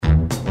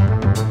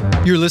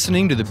You're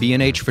listening to the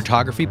B&H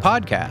Photography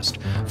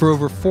Podcast. For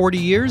over 40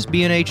 years,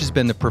 B&H has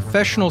been the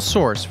professional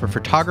source for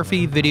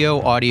photography,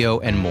 video, audio,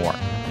 and more.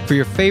 For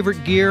your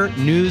favorite gear,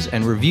 news,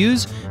 and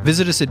reviews,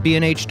 visit us at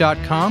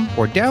bnh.com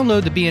or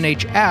download the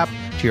B&H app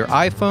to your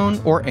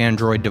iPhone or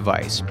Android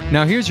device.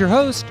 Now here's your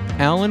host,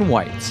 Alan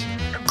Weitz.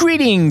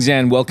 Greetings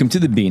and welcome to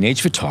the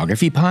B&H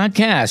Photography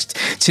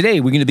Podcast. Today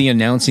we're going to be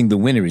announcing the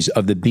winners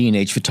of the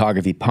B&H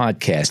Photography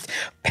Podcast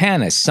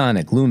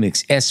Panasonic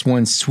LUMIX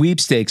S1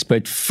 Sweepstakes.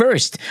 But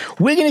first,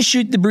 we're going to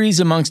shoot the breeze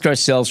amongst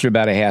ourselves for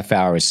about a half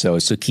hour or so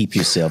keep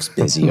yourselves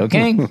busy,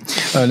 okay?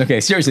 Okay,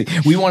 seriously,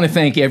 we want to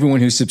thank everyone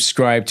who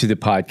subscribed to the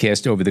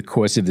podcast over the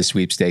course of the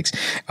sweepstakes,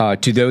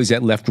 to those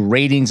that left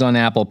ratings on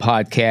Apple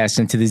Podcasts,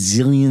 and to the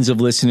zillions of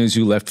listeners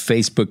who left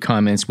Facebook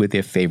comments with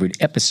their favorite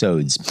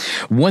episodes.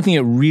 One thing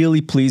that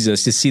really pleased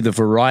us to see the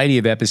variety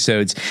of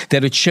episodes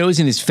that are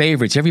chosen as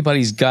favorites.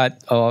 Everybody's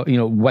got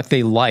what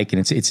they like,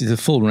 and it's a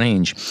full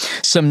range.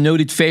 Some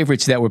noted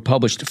favorites that were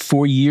published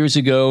 4 years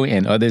ago,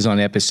 and others on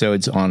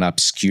episodes on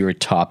obscure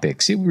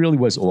topics. It really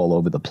was all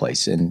over the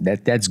place, and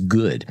that's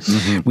good.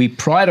 Mm-hmm. We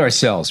pride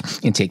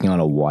ourselves in taking on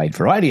a wide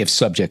variety of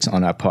subjects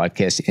on our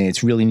podcast, and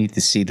it's really neat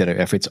to see that our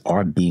efforts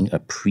are being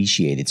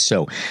appreciated.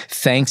 So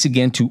thanks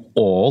again to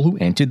all who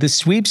entered the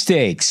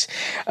sweepstakes.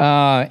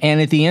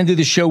 And at the end of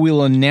the show,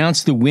 we'll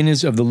announce the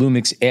winners of the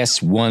LUMIX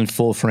S1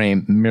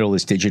 full-frame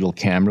mirrorless digital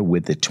camera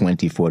with the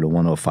 24 to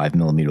 105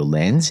 millimeter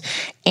lens,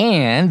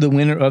 and the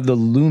winner of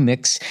the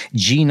LUMIX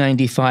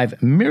G95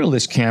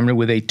 mirrorless camera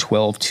with a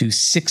 12 to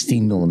 60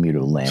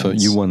 millimeter lens. So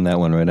you won that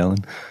one, right, Alan?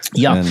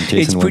 Yeah,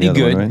 it's pretty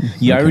good. One, right?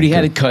 Yeah, okay, I already good.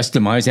 had it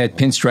customized. I had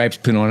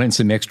pinstripes put on it and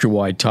some extra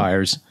wide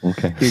tires.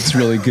 Okay, it's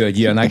really good.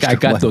 Yeah, and I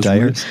got those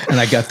tires? And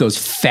I got those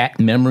fat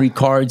memory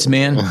cards,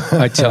 man.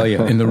 I tell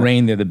you, in the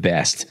rain, they're the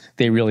best.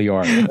 They really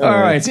are.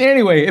 All right. So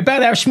anyway,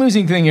 about our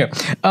schmoozing thing here.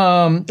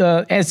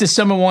 As the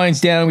summer winds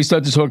down, we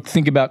start to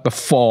think about the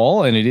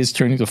fall, and it is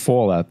turning to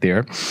fall out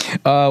there.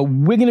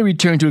 We're going to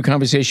return to a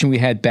conversation we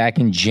had back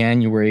in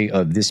January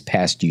of this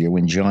past year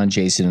when John,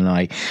 Jason, and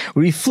I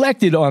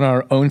reflected on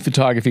our own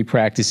photography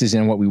practices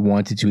and what we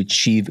wanted to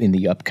achieve in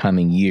the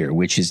upcoming year,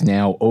 which is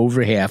now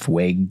over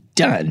halfway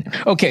done.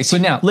 Okay, so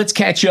now let's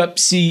catch up,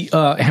 see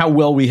how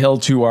well we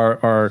held to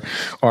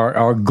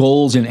our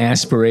goals and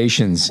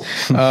aspirations,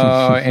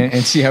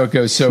 and see how it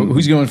goes. So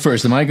who's going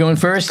first? Am I going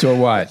first or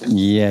what?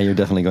 Yeah, you're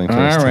definitely going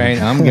first. All right,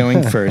 I'm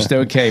going first.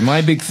 Okay,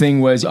 my big thing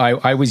was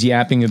I was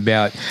yapping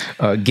about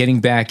getting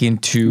back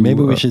into...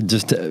 Maybe we should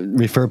just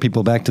refer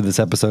people back to this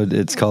episode.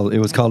 It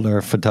was called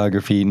our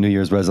Photography New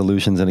Year's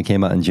Resolutions, and it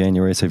came out in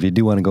January. So if you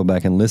do want to go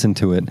back and listen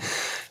to it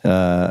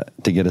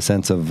to get a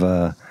sense of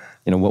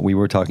what we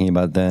were talking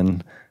about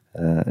then,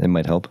 it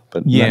might help,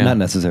 but not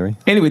necessary.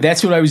 Anyway,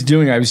 that's what I was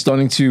doing. I was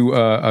starting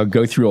to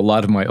go through a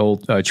lot of my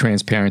old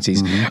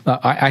transparencies. Mm-hmm.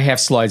 I have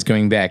slides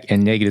going back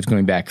and negatives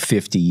going back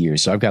 50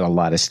 years, so I've got a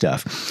lot of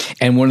stuff.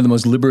 And one of the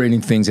most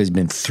liberating things has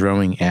been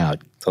throwing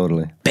out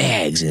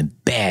bags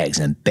and bags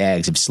and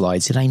bags of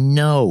slides that I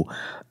know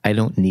I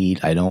don't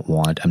need, I don't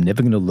want, I'm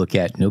never going to look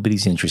at,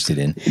 nobody's interested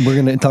in.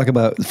 We're going to talk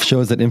about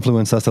shows that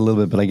influence us a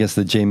little bit, but I guess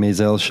the Jay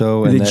Maisel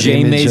show and the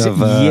image of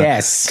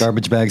yes,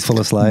 garbage bags full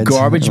of slides.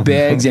 Garbage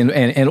bags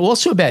and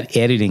also about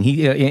editing.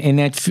 He in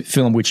that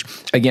film, which,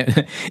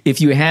 again,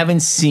 if you haven't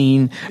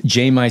seen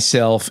Jay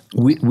myself,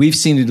 we've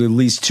seen it at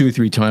least 2 or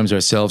 3 times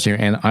ourselves here,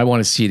 and I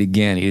want to see it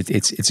again.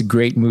 It's a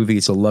great movie.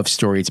 It's a love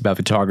story. It's about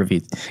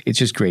photography. It's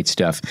just great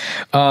stuff.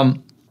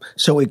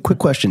 So a quick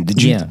question.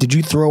 Did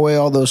you throw away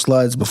all those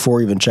slides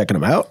before even checking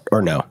them out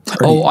or no?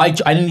 I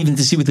didn't even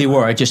see what they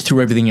were. I just threw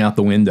everything out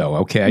the window.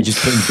 Okay. I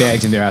just put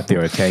bags and they're out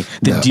there. Okay.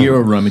 The deer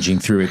are rummaging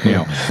through it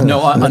now.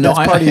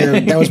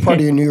 That was part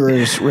of your New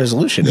Year's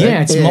resolution, right?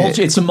 Yeah.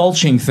 It's a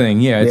mulching thing.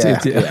 Yeah.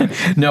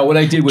 No, what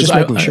I did was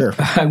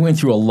I went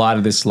through a lot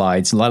of the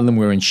slides. A lot of them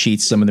were in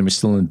sheets. Some of them are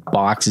still in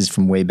boxes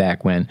from way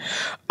back when.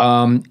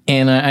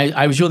 And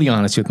I was really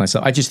honest with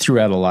myself. I just threw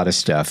out a lot of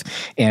stuff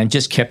and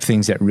just kept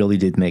things that really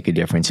did make a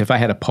difference. If I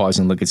had to pause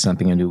and look at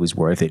something, I knew it was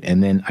worth it.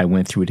 And then I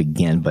went through it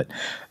again, but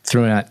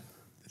throwing out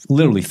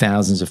literally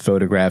thousands of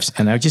photographs.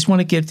 And I just want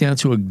to get down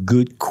to a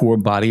good core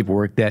body of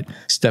work, that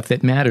stuff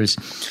that matters,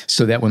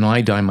 so that when I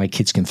die, my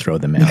kids can throw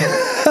them out.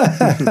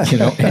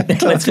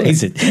 Let's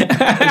face it.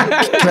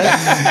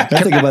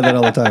 I think about that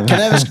all the time. Can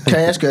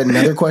I ask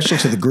another question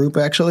to the group,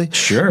 actually?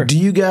 Sure. Do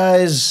you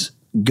guys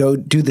go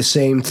do the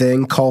same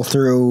thing, call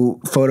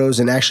through photos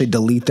and actually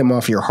delete them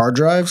off your hard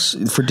drives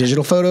for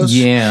digital photos?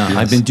 Yeah, yes.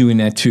 I've been doing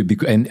that too.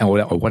 And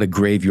what a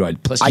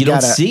graveyard. Plus, you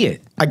don't see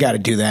it. I got to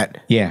do that.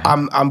 Yeah.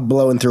 I'm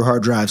blowing through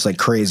hard drives like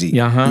crazy.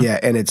 Uh-huh.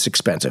 Yeah, and it's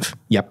expensive.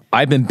 Yep.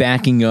 I've been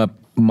backing up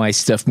my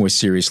stuff more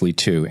seriously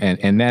too,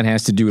 and that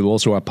has to do with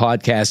also our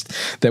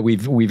podcast that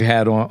we've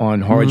had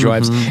on hard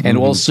drives, and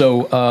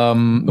also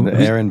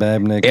Erin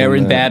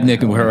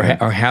Babnick, and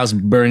her house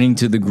burning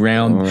to the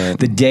ground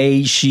the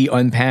day she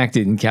unpacked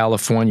it in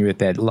California at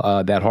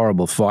that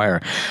horrible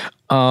fire.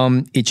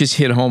 It just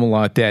hit home a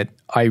lot that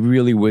I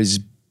really was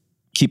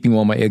keeping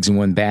all my eggs in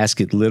one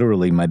basket,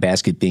 literally my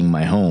basket being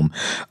my home.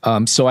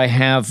 So I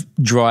have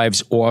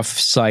drives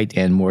off-site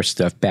and more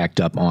stuff backed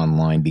up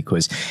online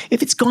because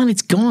if it's gone,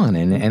 it's gone,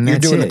 and You're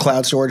that's doing it. the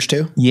cloud storage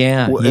too?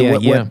 Yeah, What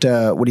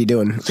are you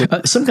doing?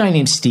 Some guy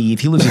named Steve.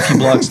 He lives a few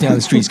blocks down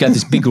the street. He's got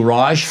this big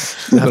garage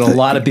with a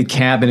lot of big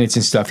cabinets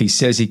and stuff. He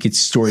says he could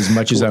store as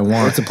much as I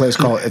want. What's the place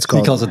called? It's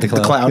called He calls it the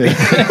cloud. And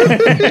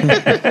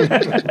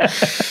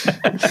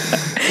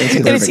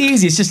it's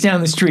easy. It's just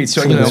down the street.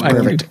 So, you know, It's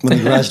perfect. When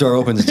the garage door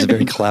opens, it's just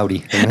very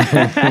cloudy.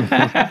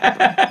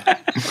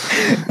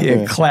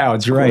 Yeah,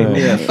 clouds, right.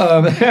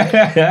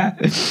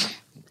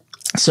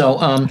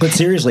 So, But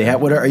seriously,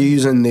 what are you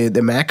using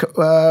the Mac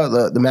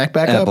the Mac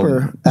backup Apple.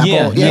 or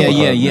Apple?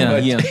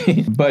 Yeah.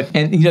 But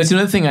and you know, it's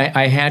another thing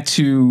I had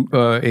to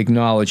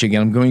acknowledge.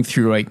 Again, I'm going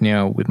through right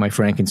now with my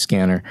Franken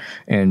scanner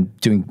and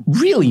doing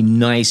really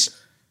nice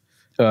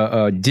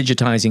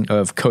digitizing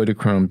of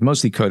Kodachrome,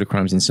 mostly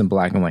Kodachromes and some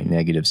black and white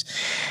negatives.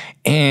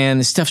 And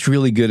the stuff's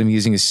really good. I'm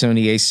using a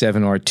Sony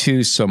A7R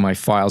II, so my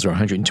files are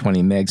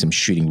 120 megs. I'm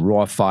shooting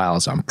raw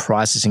files. I'm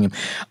processing them.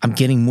 I'm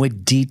getting more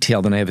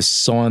detail than I ever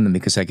saw in them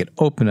because I could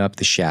open up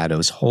the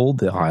shadows, hold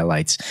the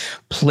highlights,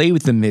 play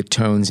with the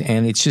midtones,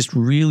 and it's just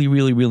really,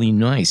 really, really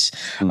nice.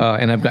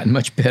 And I've gotten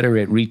much better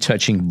at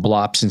retouching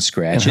blops and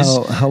scratches.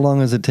 How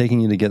long is it taking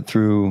you to get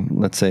through,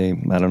 let's say,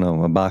 I don't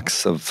know, a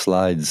box of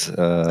slides?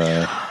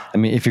 I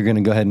mean, if you're going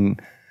to go ahead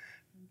and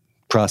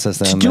process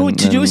them,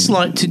 to do a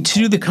slide, to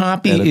do the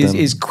copy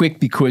is quick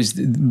because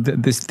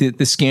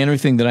the scanner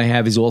thing that I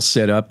have is all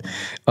set up.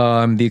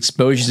 The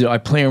exposures, I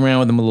play around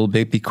with them a little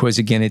bit because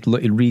again it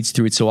reads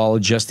through it, so I'll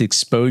adjust the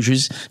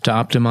exposures to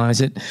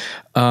optimize it.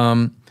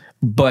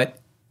 But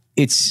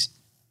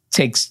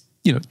takes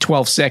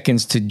 12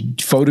 seconds to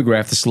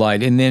photograph the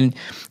slide, and then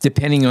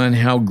depending on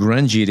how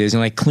grungy it is,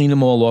 and I clean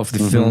them all off the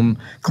film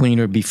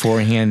cleaner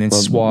beforehand and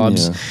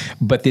swabs. Yeah.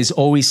 But there's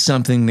always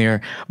something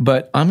there.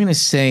 But I'm going to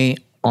say,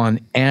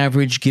 on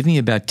average, give me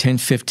about 10,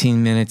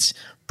 15 minutes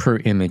per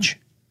image.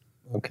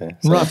 Okay.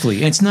 So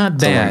roughly. It's not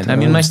bad. I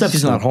mean, my stuff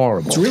is not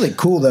horrible. It's really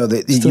cool, though,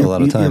 that still a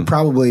lot of time. You're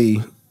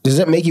probably... Does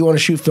that make you want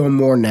to shoot film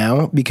more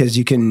now because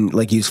you can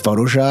use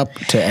Photoshop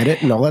to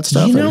edit and all that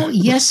stuff?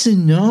 Yes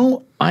and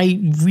no.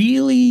 I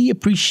really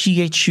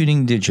appreciate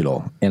shooting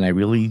digital, and I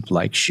really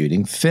like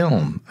shooting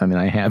film. I mean,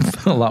 I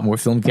have a lot more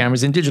film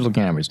cameras than digital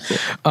cameras.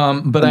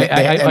 But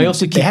I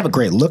also they have a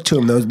great look to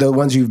them. The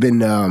ones you've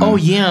been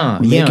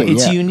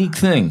it's a unique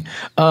thing.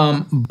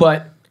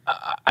 But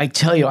I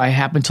tell you, I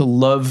happen to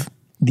love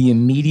the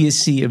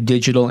immediacy of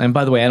digital. And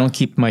by the way, I don't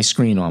keep my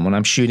screen on when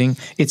I'm shooting.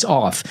 It's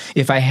off.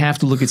 If I have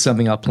to look at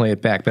something, I'll play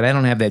it back. But I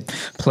don't have that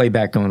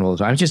playback going all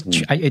the time.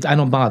 I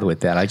don't bother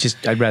with that.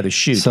 I'd rather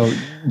shoot. So do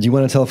you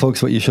want to tell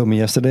folks what you showed me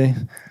yesterday?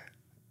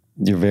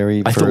 Your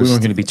very I thought we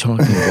weren't going to be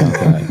talking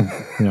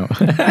about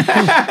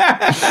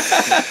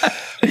that.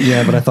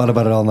 Yeah, but I thought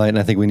about it all night, and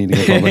I think we need to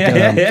go public.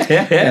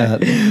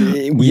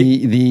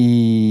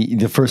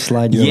 The first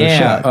slide you ever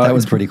shot, that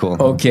was pretty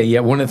cool. Okay,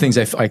 yeah. One of the things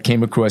I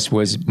came across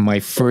was my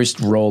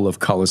first roll of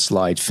color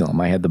slide film.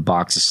 I had the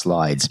box of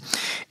slides,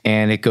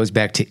 and it goes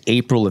back to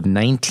April of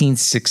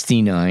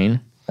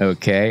 1969.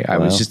 Okay, I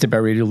was just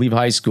about ready to leave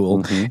high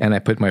school, and I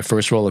put my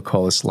first roll of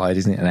color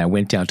slides in, and I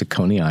went down to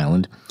Coney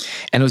Island,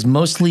 and it was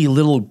mostly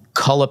little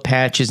color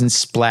patches and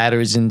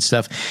splatters and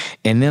stuff.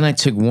 And then I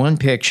took one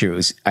picture.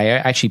 I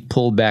actually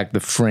pulled back the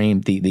frame,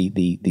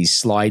 the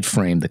slide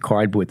frame, the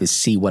cardboard, to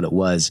see what it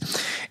was,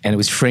 and it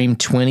was frame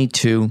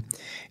 22,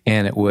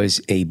 and it was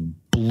a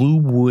blue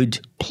wood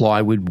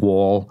plywood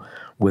wall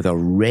with a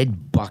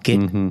red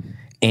bucket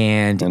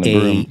and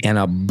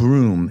a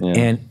broom. Yeah.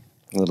 And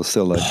a little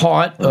still life.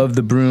 Part of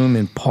the broom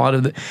and part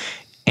of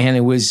and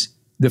it was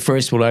the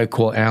first what I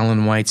call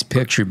Alan White's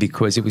picture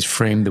because it was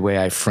framed the way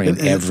I frame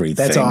everything.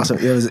 That's awesome.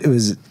 It was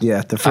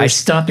the first. I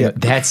stopped it.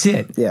 That's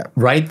it. Yeah.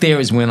 Right there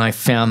is when I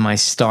found my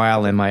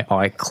style and my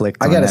eye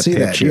clicked. I got to see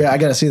that. Yeah, I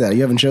got to see that.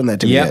 You haven't shown that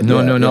to me yet. No.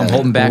 I'm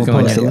holding back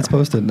on it. Let's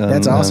post it.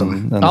 That's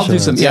awesome. I'll do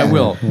something. Yeah, I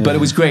will. Yeah. But it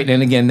was great.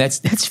 And again, that's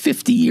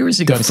 50 years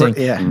ago.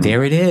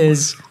 There it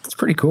is. It's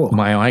pretty cool.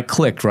 My eye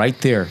clicked right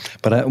there.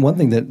 But one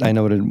thing that I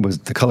noted was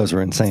the colors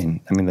were insane.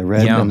 I mean, the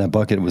red in that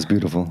bucket was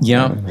beautiful.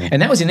 Yeah.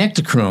 And that was an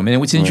Ektachrome. And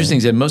what's interesting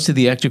is that most of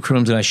the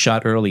Ektachromes that I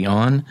shot early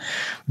on,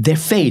 they're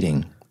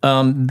fading.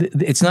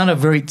 It's not a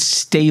very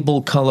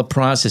stable color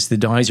process. The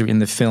dyes are in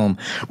the film,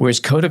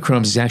 whereas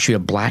Kodachromes is actually a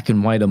black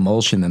and white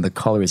emulsion, and the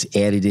color is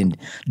added in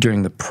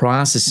during the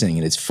processing,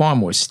 and it's far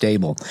more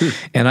stable.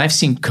 And I've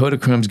seen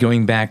Kodachromes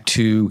going back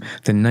to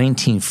the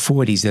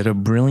 1940s that are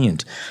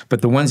brilliant.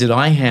 But the ones that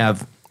I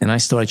have, and I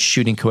started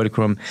shooting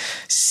Kodachrome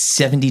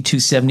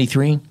 72,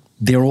 73,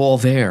 they're all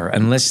there,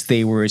 unless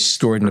they were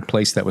stored in a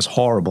place that was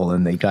horrible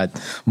and they got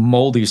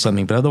moldy or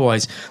something. But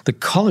otherwise, the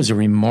colors are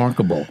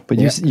remarkable. But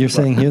you're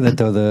saying here that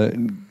though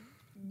the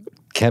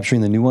capturing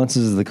the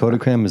nuances of the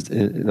Kodachrome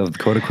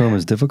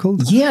is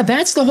difficult. Yeah,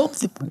 that's the whole.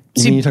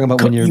 You're talking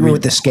about when you're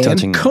with the scan.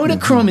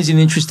 Kodachrome is an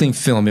interesting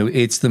film.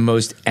 It's the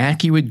most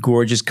accurate,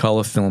 gorgeous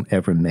color film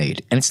ever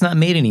made, and it's not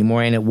made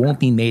anymore, and it won't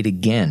be made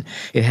again.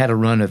 It had a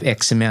run of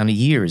X amount of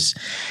years,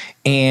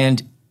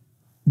 and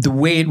the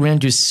way it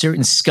renders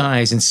certain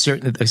skies and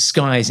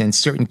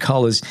certain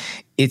colors,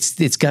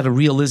 it's got a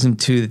realism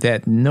to it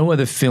that no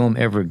other film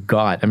ever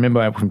got. I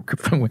remember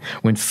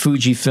when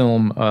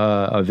Fujifilm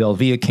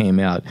Velvia came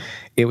out,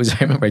 I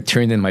remember I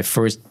turned in my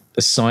first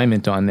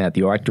assignment on that.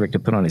 The art director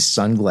put on his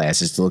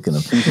sunglasses to look at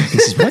them. He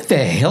says, "What the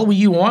hell were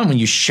you on when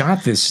you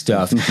shot this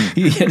stuff?"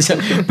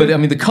 But I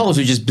mean, the colors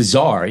are just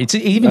bizarre. It's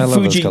even I love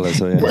Fuji, those colors,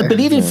 so yeah. but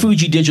even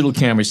Fuji digital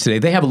cameras today,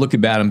 they have a look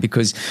about them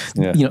because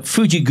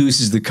Fuji Goose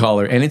is the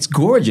color, and it's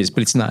gorgeous,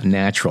 but it's not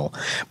natural.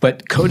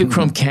 But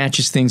Kodachrome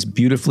catches things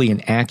beautifully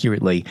and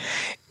accurately,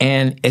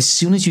 and as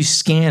soon as you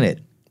scan it.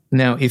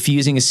 Now, if you're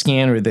using a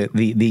scanner,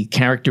 the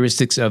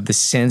characteristics of the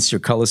sensor,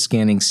 color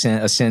scanning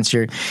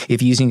sensor,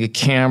 if you're using a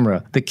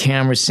camera, the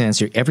camera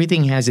sensor,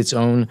 everything has its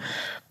own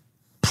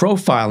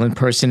profile and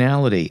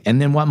personality.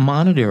 And then what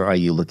monitor are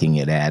you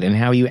looking at and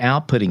how are you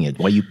outputting it?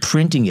 Are you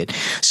printing it?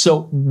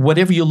 So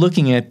whatever you're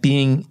looking at,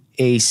 being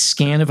a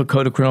scan of a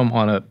Kodachrome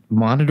on a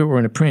monitor or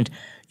in a print,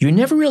 you're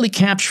never really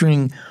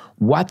capturing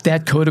what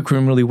that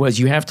Kodachrome really was.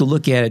 You have to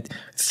look at it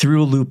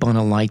through a loop on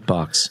a light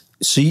box.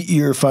 So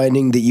you're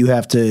finding that you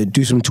have to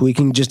do some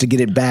tweaking just to get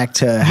it back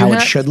to how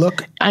it should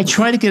look? I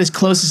try to get as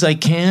close as I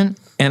can,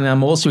 and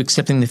I'm also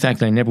accepting the fact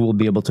that I never will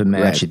be able to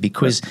match it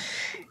because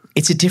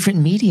it's a different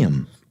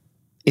medium.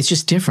 It's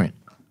just different.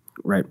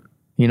 Right.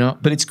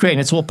 But it's great, and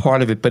it's all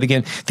part of it. But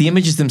again, the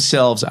images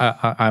themselves,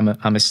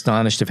 I'm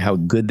astonished of how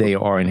good they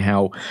are and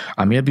how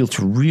I'm able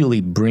to really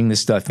bring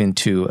this stuff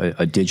into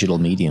a digital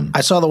medium.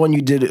 I saw the one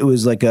you did. It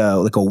was like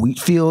a wheat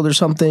field or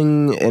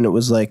something, and it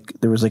was like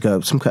there was like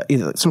some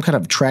kind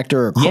of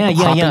tractor or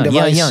cropping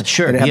device.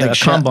 Sure. And it had a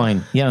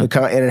combine. And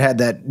it had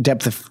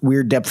that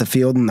weird depth of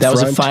field in the front.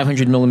 That front. was a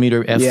 500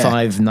 millimeter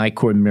f5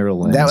 Nikkor mirror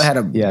lens. That had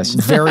a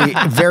very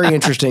very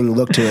interesting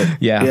look to it.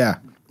 Yeah.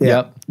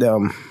 Yep.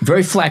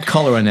 Very flat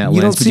color on that lens.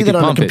 You don't see that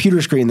on a computer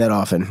it. screen that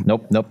often.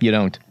 Nope, you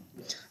don't.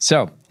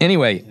 So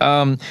anyway,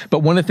 but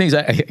one of the things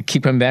I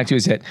keep coming back to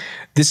is that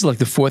this is like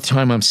the fourth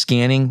time I'm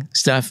scanning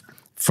stuff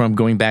from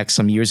going back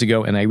some years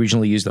ago, and I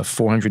originally used a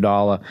 $400,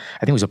 I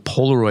think it was a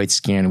Polaroid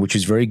scanner, which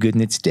was very good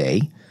in its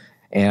day.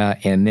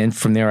 And then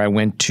from there, I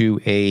went to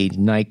a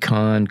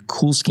Nikon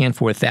Coolscan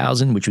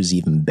 4000, which was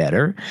even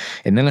better.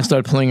 And then I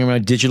started playing around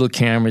with digital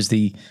cameras,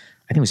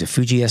 I think it was a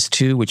Fuji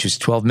S2, which was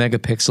 12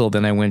 megapixel.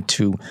 Then I went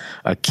to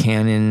a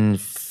Canon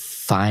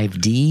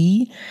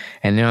 5D,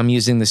 and now I'm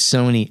using the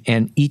Sony,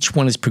 and each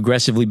one is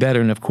progressively better.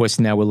 And of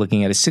course, now we're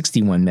looking at a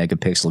 61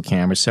 megapixel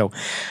camera. So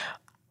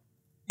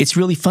it's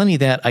really funny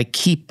that I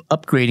keep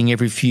upgrading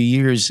every few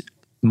years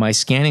my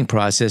scanning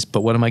process,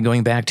 but what am I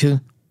going back to?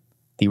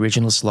 The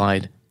original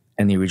slide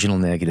and the original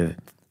negative.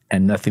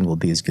 And nothing will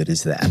be as good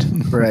as that.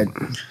 Right.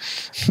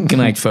 Good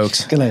night,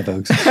 folks. Good night,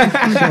 folks.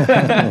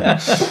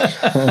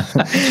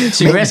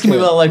 So you're asking me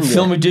about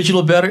film or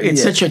digital better?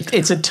 It's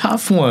it's a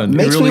tough one.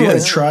 Makes me want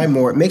to try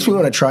more. It makes me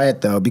want to try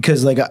it though,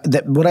 because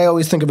what I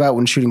always think about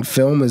when shooting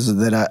film is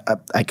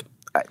that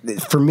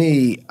for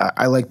me,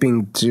 I like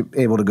being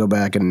able to go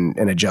back and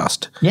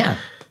adjust. Yeah.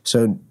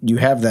 So you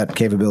have that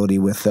capability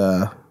with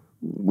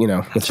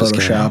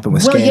Photoshop and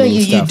with scanning and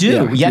you stuff.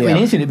 do. Yeah. And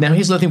Infinite. Now,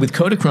 here's the other thing with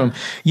Kodachrome.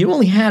 You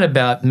only had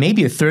about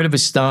maybe a third of a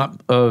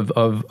stop of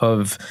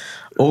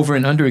over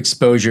and under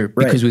exposure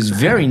because it was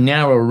very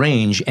narrow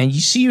range, and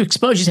you see your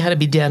exposures had to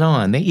be dead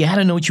on. You had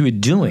to know what you were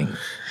doing.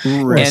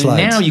 Right. And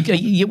slides. now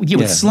you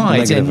with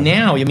slides, negative. and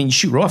now you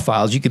shoot raw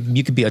files. You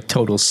could be a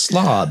total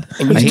slob.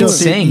 And you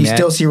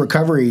still see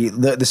recovery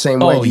the same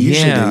way you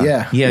used to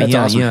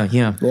do.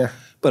 Yeah.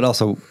 But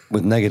also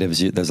with negatives,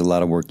 there's a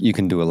lot of work. You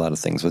can do a lot of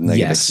things with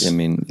negatives. Yes. I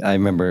mean, I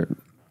remember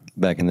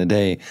back in the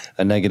day,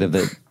 a negative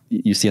that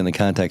you see on the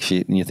contact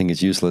sheet and you think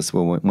it's useless.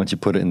 Well, once you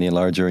put it in the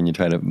enlarger and you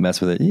try to mess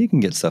with it, you can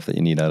get stuff that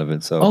you need out of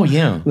it. So a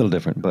little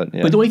different, but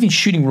yeah. But even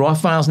shooting raw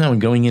files now and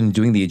going in and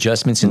doing the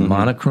adjustments in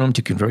monochrome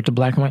to convert to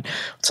black and white,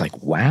 it's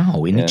like,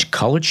 wow, in each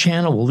color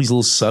channel, all these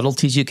little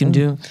subtleties you can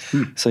do.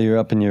 So you're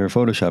up in your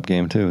Photoshop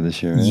game too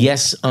this year, right?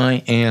 Yes,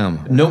 I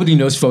am. Nobody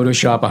knows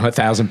Photoshop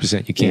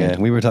 1,000%. You can't.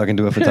 Yeah, we were talking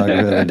to a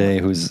photographer the other day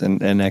who's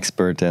an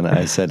expert, and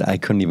I said I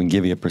couldn't even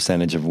give you a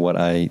percentage of what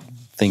I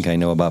think I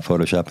know about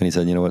Photoshop, and he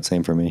said, "You know what?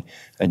 Same for me."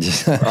 I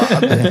just,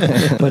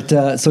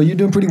 but so you're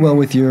doing pretty well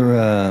with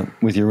your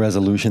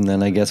resolution,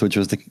 then I guess, which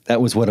was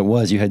that was what it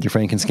was. You had your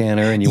Franken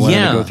scanner, and you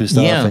wanted to go through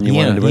stuff, and you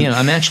wanted to. Yeah,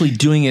 I'm actually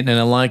doing it, and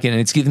I like it, and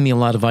it's giving me a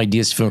lot of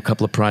ideas for a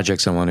couple of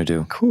projects I want to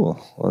do.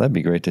 Cool. Well, that'd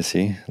be great to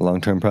see.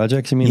 Long-term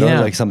projects, you mean? Or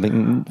like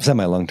something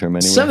semi-long-term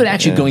anyway. Some of it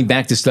actually going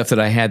back to stuff that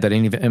I had that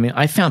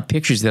I found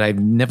pictures that I've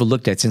never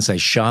looked at since I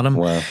shot them,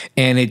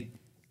 and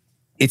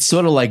it's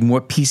sort of like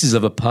more pieces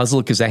of a puzzle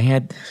because I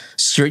had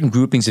certain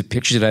groupings of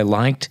pictures that I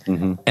liked,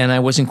 and I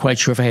wasn't quite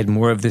sure if I had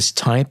more of this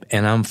type,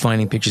 and I'm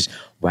finding pictures,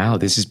 wow,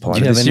 this is part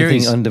of the series. Do you have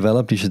anything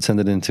undeveloped? You should send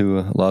it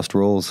into Lost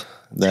Rolls.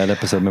 That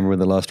episode, remember with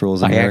the Lost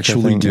Rolls in America? I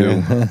actually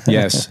do.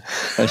 Yes.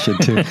 I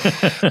should too.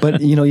 But,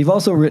 you've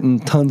also written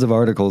tons of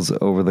articles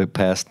over the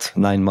past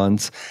 9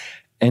 months.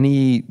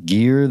 Any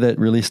gear that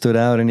really stood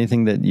out?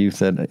 Anything that you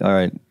said, all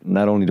right,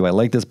 not only do I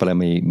like this, but I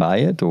may buy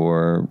it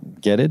or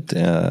get it?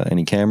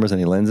 Any cameras,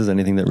 any lenses,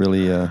 anything that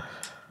really...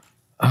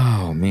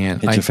 Oh, man.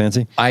 Hit your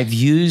fancy? I've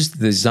used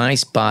the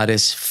Zeiss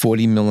Bodice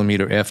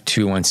 40mm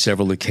f2 on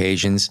several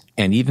occasions,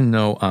 and even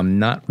though I'm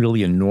not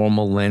really a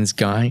normal lens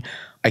guy,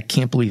 I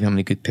can't believe how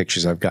many good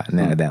pictures I've gotten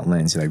out of that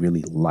lens that I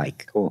really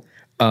like. Cool.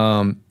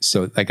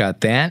 So I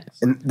got that.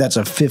 And that's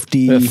a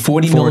 40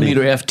 40mm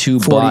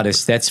f2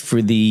 Bodice. That's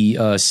for the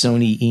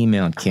Sony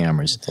E-mount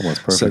cameras. It's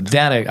almost perfect. So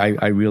that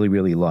I really,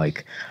 really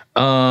like.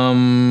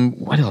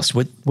 What else?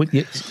 What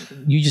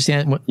you just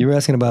asked? What? You were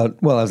asking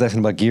about, well, I was asking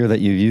about gear that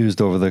you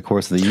used over the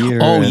course of the year.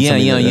 Oh, and yeah,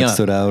 something yeah, that yeah.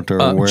 stood out, or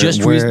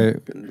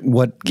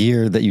what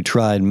gear that you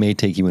tried may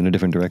take you in a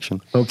different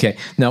direction. Okay.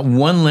 Now,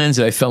 one lens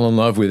that I fell in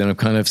love with, and I'm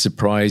kind of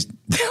surprised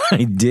that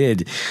I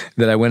did,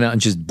 that I went out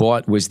and just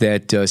bought, was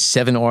that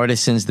 7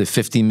 Artisans, the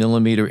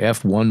 50mm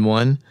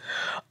f1.1.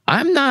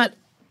 I'm not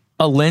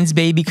a lens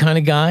baby kind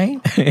of guy,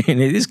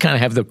 and it is kind of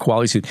have the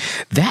quality suit.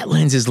 That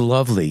lens is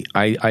lovely.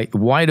 I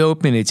wide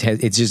open. It's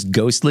just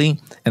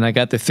ghostly, and I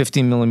got the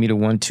 50mm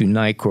 1.2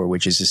 Nikkor,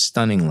 which is a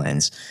stunning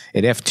lens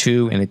at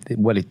f2, and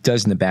what it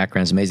does in the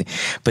background is amazing.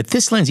 But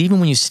this lens, even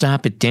when you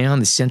stop it down,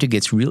 the center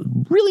gets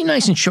really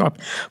nice and sharp,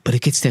 but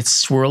it gets that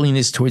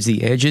swirliness towards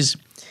the edges.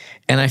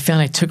 And I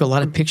found I took a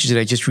lot of pictures that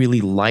I just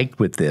really liked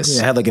with this.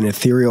 It had like an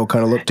ethereal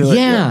kind of look to it.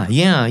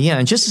 Yeah.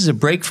 And just as a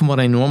break from what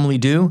I normally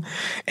do,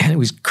 and it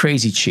was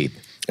crazy cheap.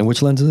 And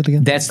which lens is it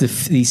again? That's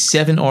the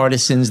 7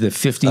 Artisans, the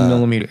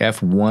 50mm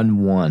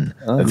f1.1,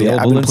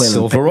 available in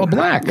silver or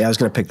black. Yeah, I was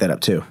going to pick that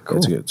up too. Cool.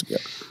 It's good.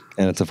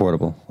 And it's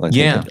affordable.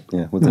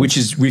 Which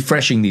is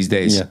refreshing these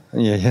days.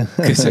 Yeah.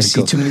 Because I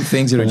see too many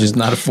things that are just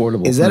not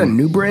affordable. Is that a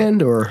new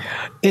brand or?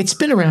 It's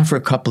been around for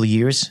a couple of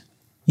years.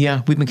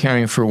 Yeah, we've been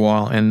carrying it for a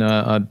while, and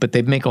but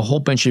they make a whole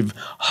bunch of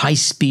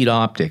high-speed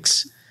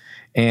optics,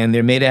 and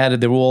they're made out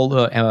of, they're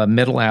all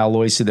metal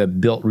alloys, so they're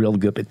built real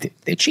good, but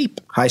they're cheap.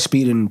 High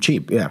speed and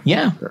cheap, yeah.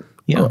 Yeah.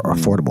 Or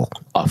affordable.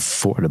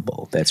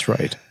 Affordable, that's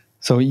right.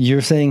 So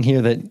you're saying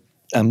here that,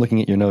 I'm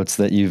looking at your notes,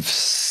 that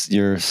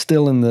you're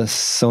still in the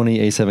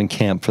Sony A7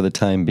 camp for the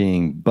time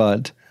being,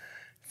 but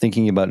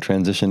thinking about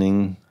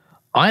transitioning.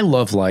 I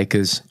love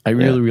Leicas. I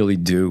really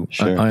do.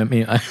 Sure. I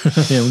mean, I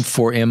own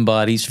 4 M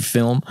bodies for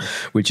film,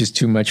 which is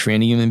too much for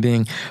any human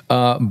being.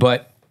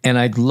 And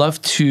I'd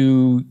love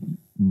to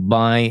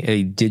buy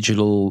a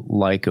digital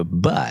Leica,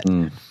 but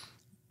the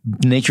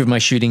nature of my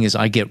shooting is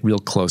I get real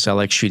close. I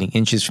like shooting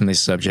inches from the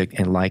subject,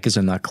 and Leicas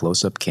are not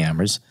close-up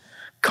cameras.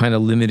 Kind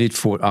of limited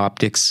for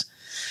optics.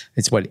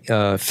 It's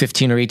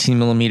 15 or 18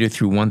 millimeter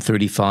through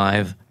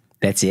 135.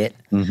 That's it.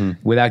 Mm-hmm.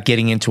 Without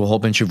getting into a whole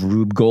bunch of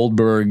Rube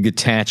Goldberg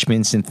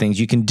attachments and things.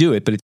 You can do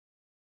it, but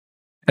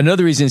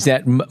another reason is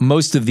that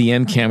most of the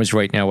M cameras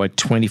right now are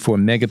 24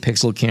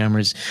 megapixel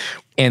cameras,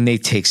 and they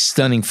take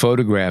stunning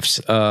photographs,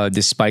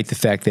 despite the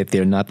fact that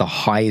they're not the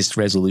highest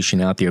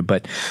resolution out there.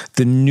 But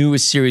the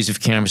newest series of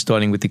cameras,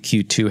 starting with the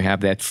Q2,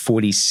 have that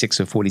 46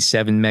 or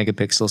 47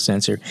 megapixel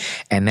sensor,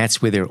 and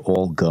that's where they're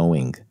all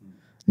going.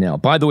 Now,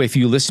 by the way, for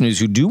you listeners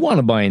who do want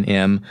to buy an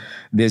M,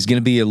 there's going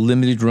to be a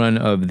limited run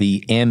of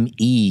the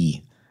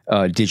ME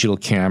digital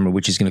camera,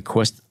 which is going to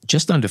cost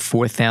just under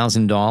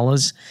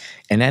 $4,000.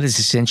 And that is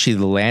essentially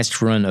the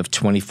last run of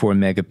 24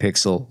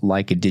 megapixel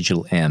Leica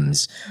digital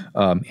M's.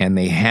 And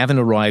they haven't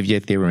arrived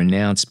yet. They were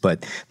announced,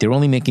 but they're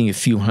only making a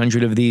few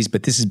hundred of these.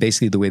 But this is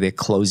basically the way they're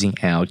closing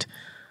out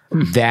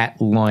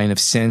that line of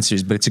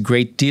sensors. But it's a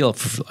great deal.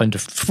 For under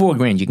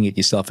 $4,000, you can get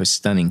yourself a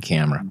stunning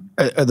camera.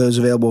 Are those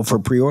available for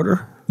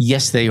pre-order?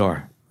 Yes, they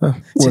are. Well,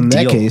 in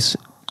that case,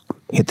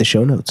 hit the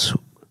show notes.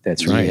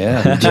 That's right.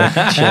 Yeah,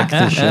 check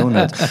the show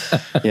notes.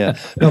 Yeah,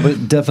 no,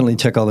 but definitely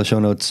check all the show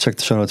notes. Check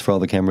the show notes for all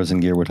the cameras and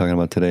gear we're talking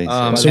about today.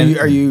 So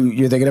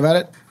you're thinking about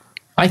it?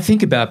 I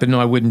think about it, but no,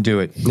 I wouldn't do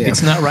it. Yeah.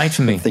 It's not right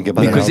for me. Think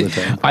about it all the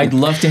time. I'd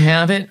love to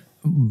have it,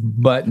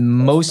 but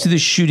most of the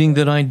shooting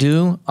that I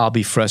do, I'll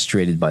be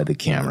frustrated by the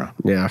camera.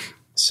 Yeah.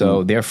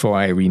 So therefore,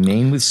 I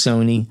remain with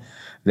Sony.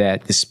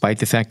 That despite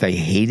the fact I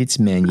hate its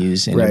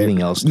menus and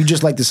everything else. You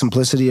just like the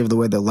simplicity of the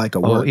way the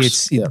Leica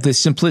works. It's the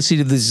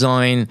simplicity of the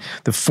design,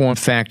 the form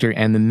factor,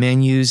 and the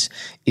menus.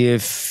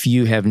 If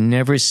you have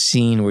never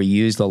seen or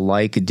used a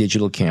Leica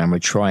digital camera,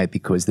 try it,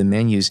 because the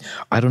menus,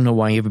 I don't know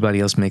why everybody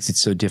else makes it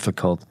so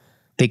difficult.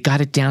 They got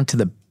it down to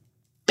the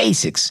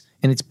basics,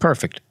 and it's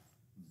perfect.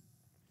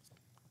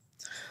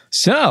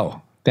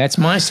 So, that's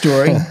my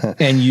story.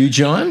 And you,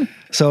 John?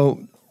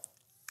 So,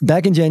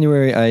 back in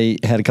January, I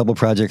had a couple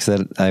projects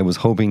that I was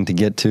hoping to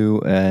get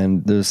to,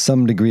 and there's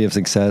some degree of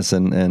success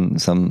and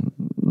some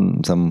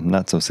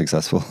not so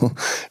successful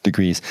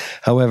degrees.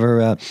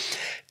 However,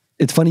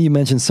 it's funny you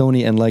mentioned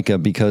Sony and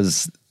Leica,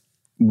 because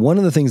one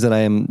of the things that I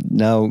am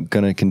now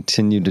going to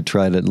continue to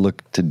try to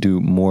look to do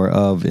more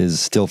of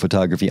is still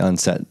photography on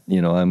set.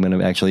 I'm going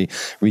to actually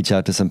reach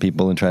out to some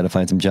people and try to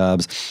find some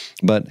jobs.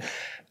 But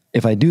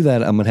if I do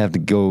that, I'm going to have to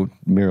go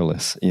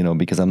mirrorless,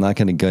 because I'm not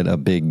going to get a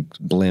big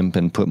blimp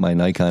and put my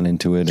Nikon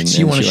into it. So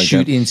you want to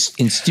shoot in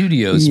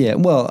studios? Yeah,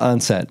 well,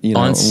 on set,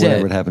 on set.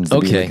 Whatever it happens to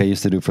be, like I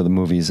used to do for the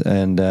movies.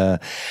 And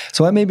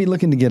so I may be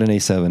looking to get an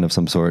A7 of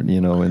some sort,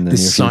 in the near future. The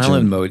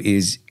silent mode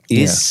is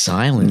is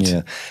silent.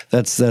 Yeah,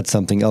 that's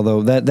something.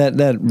 Although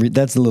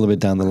that's a little bit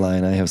down the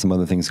line. I have some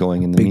other things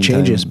going in the Big meantime.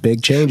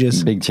 big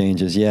changes. Big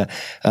changes, yeah.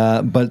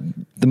 But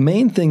the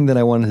main thing that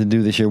I wanted to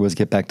do this year was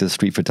get back to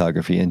street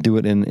photography and do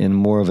it in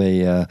more of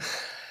a,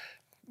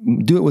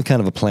 do it with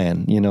kind of a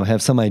plan,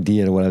 have some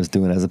idea to what I was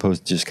doing as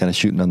opposed to just kind of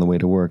shooting on the way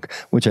to work,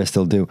 which I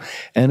still do.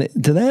 And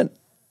to that,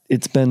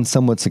 it's been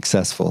somewhat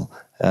successful.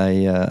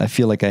 I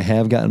feel like I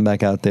have gotten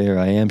back out there.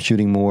 I am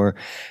shooting more.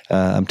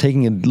 I'm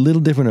taking a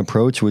little different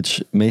approach,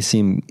 which may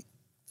seem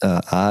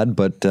odd,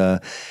 but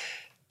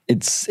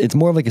it's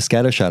more of like a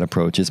scattershot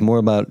approach. It's more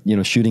about,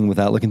 shooting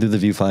without looking through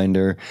the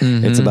viewfinder.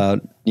 Mm-hmm. It's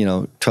about,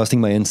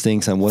 trusting my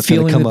instincts on what's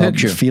going to come up,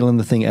 feeling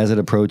the thing as it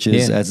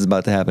approaches, as it's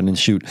about to happen, and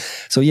shoot.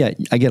 So yeah,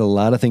 I get a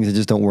lot of things that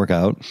just don't work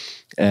out.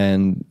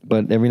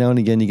 But every now and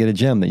again you get a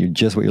gem that you're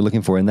just what you're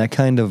looking for. And that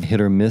kind of hit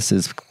or miss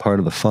is part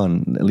of the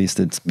fun. At least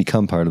it's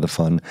become part of the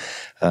fun.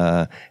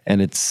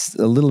 And it's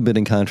a little bit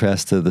in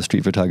contrast to the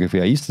street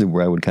photography I used to do,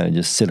 where I would kind of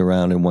just sit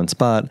around in one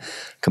spot,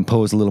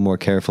 compose a little more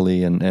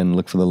carefully and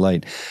look for the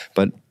light.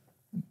 But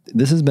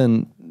it's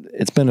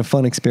been a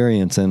fun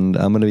experience, and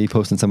I'm going to be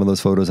posting some of those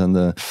photos on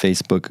the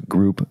Facebook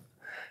group.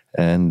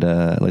 And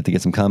I'd like to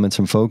get some comments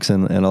from folks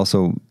and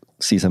also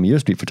see some of your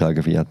street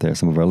photography out there,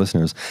 some of our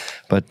listeners.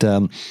 But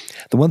the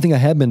one thing I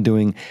have been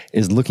doing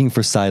is looking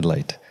for side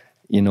light.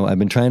 I've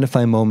been trying to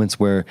find moments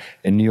where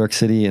in New York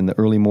City in the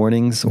early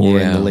mornings or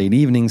in the late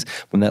evenings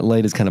when that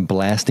light is kind of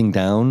blasting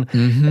down.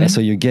 Mm-hmm. And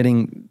so you're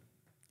getting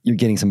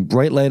some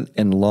bright light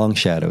and long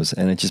shadows,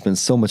 and it's just been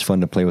so much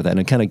fun to play with that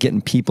and kind of getting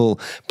people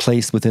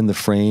placed within the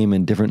frame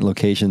in different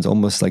locations,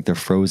 almost like they're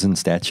frozen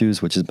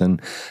statues, which has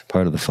been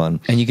part of the fun.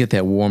 And you get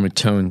that warmer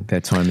tone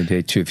that time of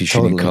day too if you're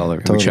shooting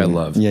color, which I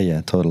love.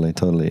 Yeah, totally.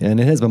 And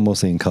it has been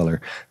mostly in color,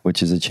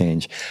 which is a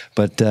change.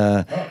 But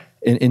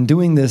in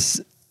doing this,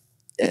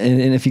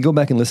 and if you go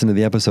back and listen to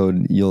the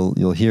episode,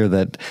 you'll hear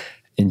that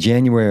in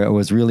January I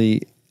was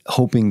really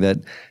hoping that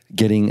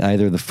getting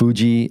either the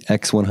Fuji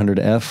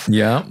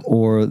X100F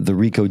or the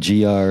Ricoh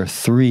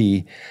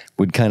GR3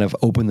 would kind of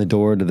open the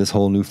door to this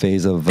whole new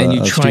phase of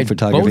street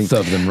photography. Both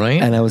of them,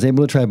 right? And I was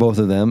able to try both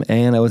of them,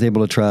 and I was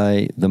able to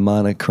try the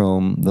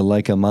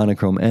Leica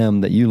monochrome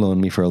M that you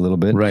loaned me for a little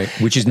bit. Right,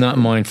 which is not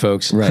mine,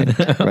 folks. Right.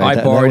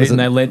 I borrowed it and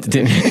I lent it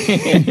to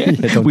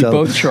him. We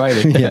both tried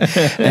it. Yeah.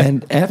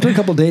 And after a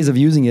couple of days of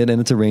using it,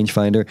 and it's a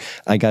rangefinder,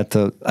 I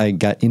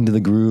got into the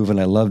groove and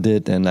I loved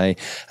it, and I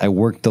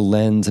worked the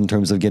lens in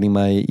terms of getting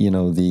my,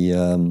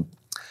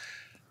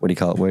 what do you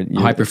call it?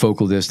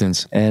 Hyperfocal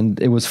distance. And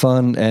it was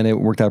fun, and it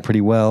worked out pretty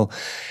well.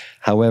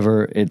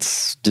 However,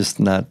 it's just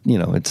not,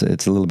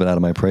 it's a little bit out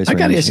of my price range. I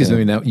got to ask you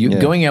something now.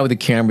 You're going out with a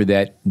camera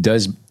that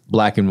does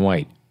black and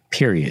white,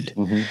 period.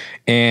 Mm-hmm.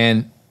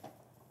 And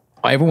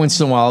every once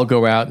in a while I'll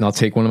go out and I'll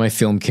take one of my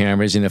film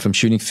cameras, and if I'm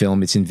shooting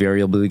film, it's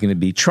invariably going to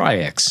be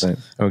Tri-X. Right.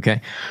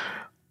 Okay?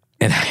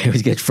 And I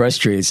always get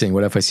frustrated saying,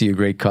 what if I see a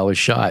great color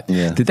shot?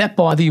 Yeah. Did that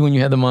bother you when you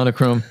had the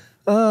monochrome?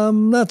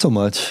 Not so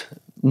much.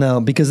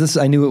 No, because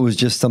I knew it was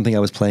just something I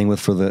was playing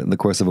with for the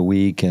course of a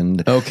week,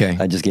 and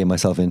I just gave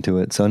myself into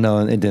it. So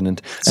no, it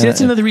didn't. See,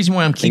 that's another reason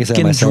why I'm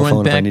getting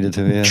drawn back. If I needed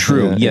to, yeah.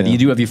 True, yeah, you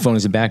do have your phone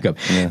as a backup.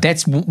 Yeah.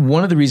 That's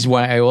one of the reasons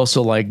why I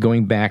also like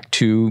going back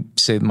to,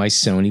 say, my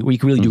Sony, or you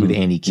can really do with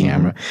any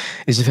camera,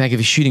 is the fact if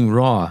you're shooting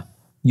RAW,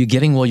 you're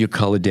getting all your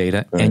color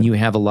data, and you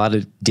have a lot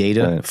of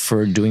data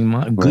for doing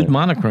good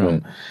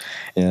monochrome. Right.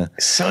 Yeah.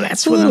 So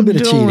that's what I'm doing.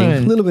 A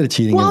little bit of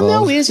cheating Well,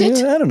 involved. no, is it?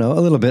 Yeah, I don't know.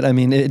 A little bit. I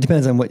mean, it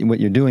depends on what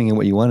you're doing and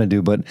what you want to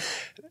do. But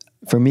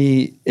for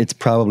me, it's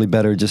probably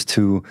better just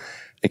to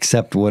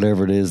accept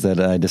whatever it is that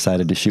I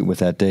decided to shoot with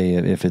that day.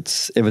 If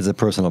it's a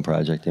personal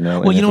project,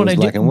 Well, and you know what I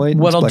do? Black and white,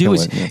 what I'll do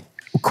is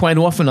quite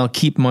often I'll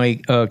keep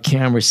my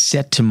camera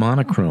set to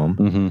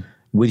monochrome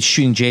with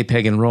shooting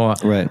JPEG and RAW.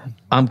 Right.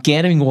 I'm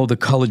getting all the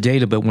color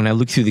data, but when I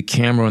look through the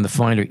camera on the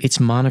finder, it's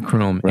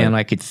monochrome, and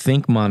I could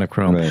think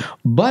monochrome. Right.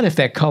 But if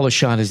that color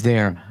shot is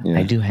there,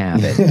 I do have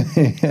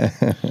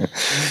it.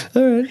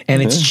 All right.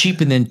 And it's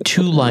cheaper than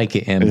 2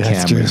 Leica M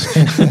cameras.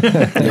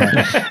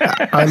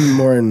 I'm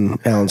more in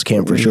Alan's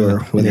camp for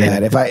sure with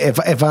that.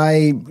 If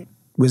I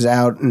was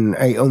out and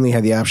I only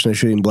had the option of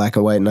shooting black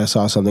and white, and I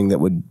saw something that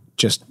would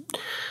just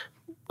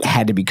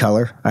had to be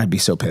color, I'd be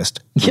so pissed.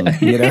 Yeah,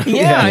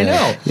 I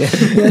know. Yeah,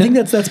 I think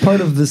that's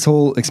part of this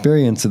whole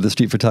experience of the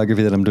street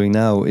photography that I'm doing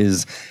now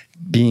is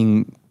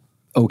being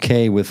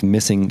okay with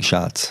missing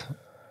shots.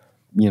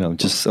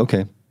 Just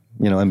okay.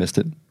 I missed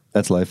it.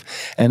 That's life,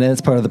 and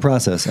that's part of the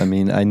process. I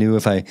mean, I knew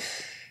if I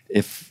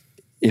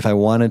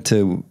wanted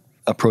to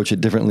approach it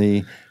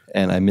differently,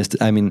 and I missed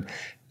it. I mean,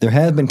 there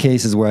have been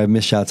cases where I've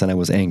missed shots and I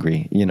was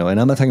angry, and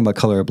I'm not talking about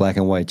color or black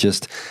and white,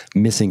 just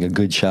missing a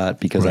good shot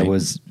because I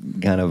was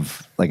kind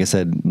of, like I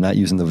said, not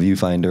using the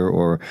viewfinder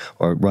or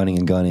running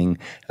and gunning.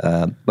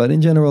 But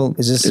in general,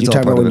 is this you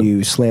talking about when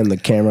you slammed the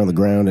camera on the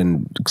ground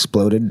and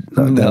exploded?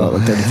 No,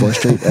 on 34th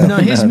Street. No,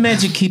 his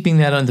magic keeping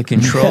that under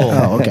control.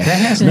 Okay, that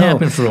hasn't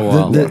happened for a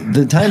while.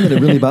 The time that it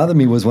really bothered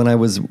me was when I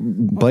was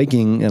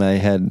biking and I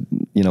had,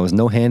 I was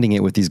no-handing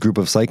it with these group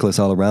of cyclists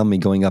all around me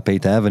going up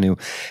 8th Avenue,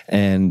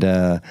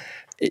 and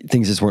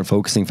things just weren't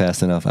focusing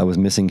fast enough. I was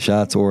missing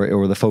shots,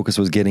 or the focus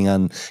was getting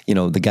on,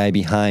 the guy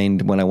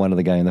behind when I wanted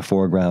the guy in the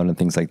foreground and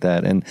things like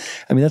that. And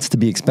I mean, that's to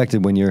be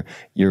expected when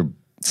you're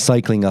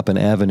cycling up an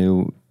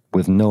avenue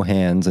with no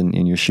hands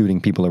and you're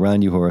shooting people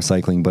around you who are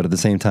cycling. But at the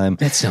same time,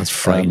 that sounds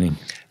frightening.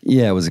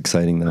 Yeah, it was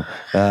exciting though.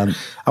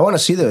 I want to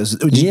see those.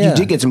 You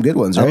did get some good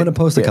ones, right? I'm going to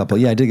post a couple.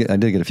 Yeah, I did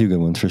get a few good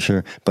ones for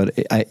sure. But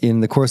in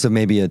the course of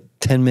maybe a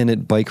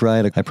 10-minute bike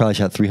ride, I probably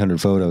shot 300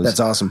 photos.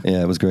 That's awesome.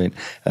 Yeah, it was great.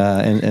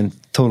 And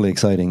totally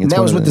exciting. And that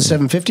was with the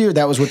 750 or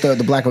that was with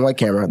the black and white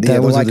camera?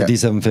 That was with the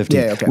D750,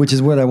 yeah, okay. which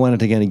is what I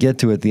wanted to kind of get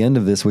to at the end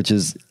of this, which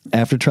is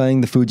after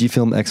trying the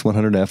Fujifilm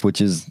X100F,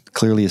 which is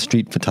clearly a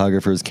street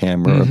photographer's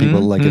camera, or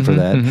people like it for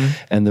that,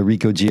 and the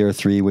Ricoh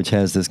GR3, which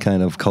has this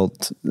kind of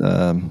cult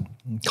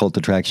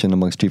attraction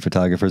among street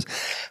photographers.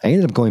 I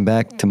ended up going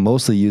back to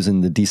mostly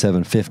using the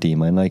D750,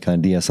 my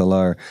Nikon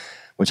DSLR,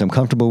 which I'm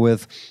comfortable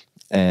with,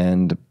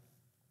 and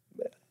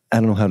I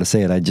don't know how to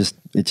say it.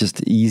 It's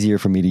just easier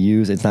for me to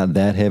use. It's not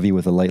that heavy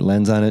with a light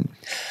lens on it.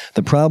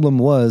 The problem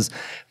was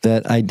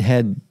that I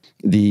had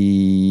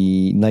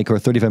the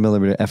Nikkor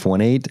 35mm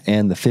f1.8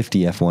 and the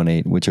 50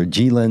 f1.8, which are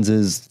G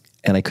lenses,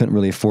 and I couldn't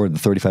really afford the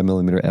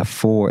 35mm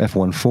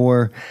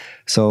f1.4.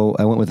 So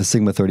I went with the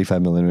Sigma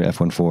 35mm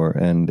f1.4,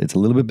 and it's a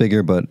little bit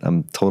bigger, but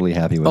I'm totally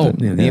happy with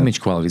it. Yeah, the image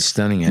quality is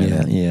stunning.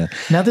 Yeah.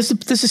 Now, does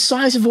the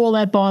size of all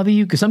that bother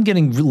you? Because I'm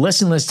getting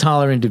less and less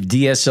tolerant of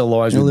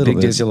DSLRs with big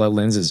DSLR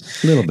lenses.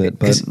 A little bit,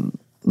 but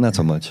not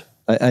so much.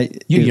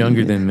 You're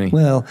younger than me.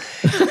 Well,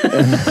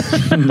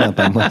 not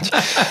by much,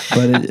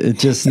 but it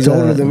just... He's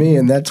older than me,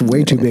 and that's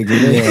way too big for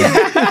me.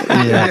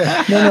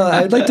 Yeah. No,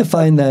 I'd like to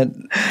find that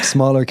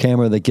smaller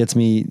camera that gets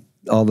me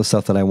all the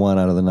stuff that I want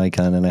out of the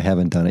Nikon, and I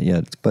haven't done it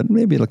yet, but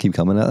maybe it'll keep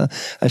coming.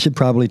 I should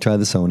probably try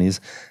the Sonys.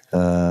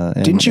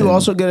 Didn't you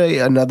also get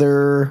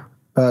another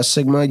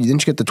Sigma?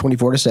 Didn't you get the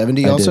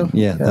 24-70 also?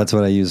 Yeah, that's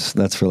what I use.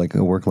 That's for like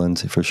a work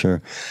lens for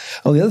sure.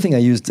 Oh, the other thing I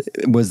used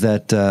was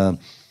that...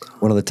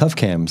 one of the tough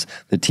cams,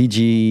 the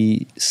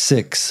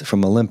TG6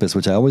 from Olympus,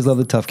 which I always love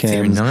the tough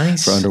cams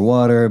for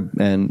underwater,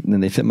 and then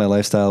they fit my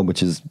lifestyle,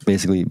 which is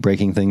basically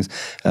breaking things.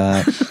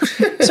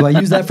 So I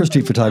used that for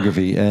street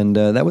photography, and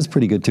that was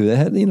pretty good too. It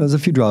had, there's a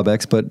few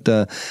drawbacks, but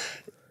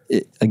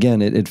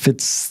it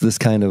fits this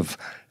kind of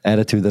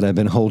attitude that I've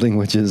been holding,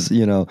 which is,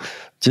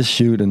 just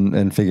shoot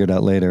and figure it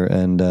out later.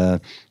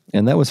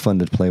 And that was fun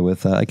to play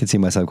with. I could see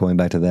myself going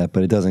back to that,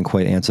 but it doesn't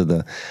quite answer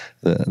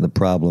the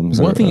problems.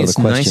 One thing that's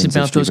nice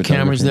about those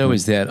cameras, though,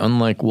 is that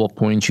unlike all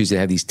point and shoots that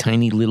have these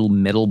tiny little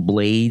metal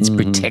blades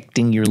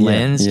protecting your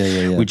lens,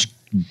 which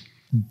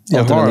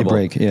are horrible.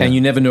 Break, and you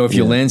never know if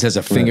your lens has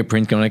a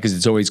fingerprint on it because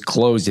it's always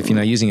closed if you're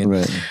not using it.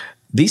 Right.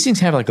 These things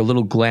have like a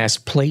little glass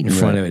plate in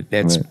front of it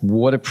that's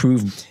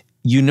waterproof.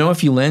 You know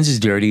if your lens is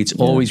dirty, it's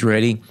always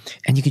ready,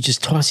 and you could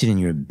just toss it in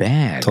your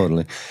bag.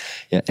 Totally.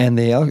 Yeah, and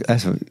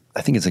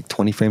I think it's like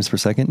 20 frames per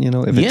second,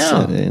 if it's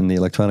in the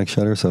electronic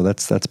shutter, so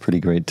that's pretty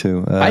great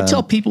too. I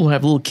tell people who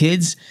have little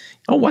kids,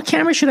 what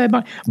camera should I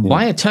buy?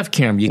 Buy a tough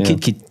camera. Your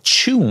kid could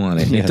chew on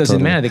it. It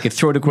doesn't matter. They could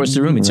throw it across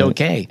the room. It's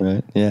okay.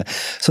 Right, yeah.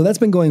 So that's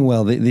been going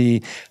well.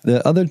 The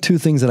other two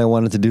things that I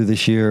wanted to do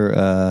this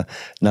year,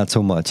 not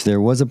so much.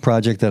 There was a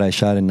project that I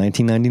shot in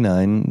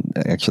 1999,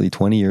 actually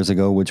 20 years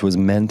ago, which was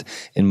meant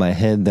in my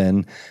head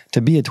then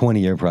to be a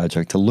 20-year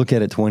project, to look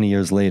at it 20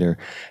 years later.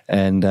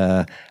 And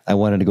I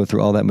wanted to go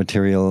through all that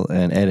material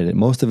and edit it.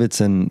 Most of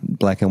it's in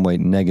black and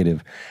white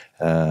negative.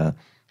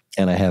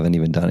 And I haven't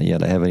even done it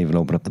yet. I haven't even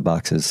opened up the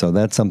boxes. So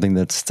that's something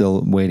that's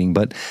still waiting.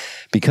 But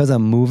because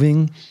I'm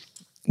moving,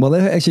 well,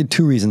 there are actually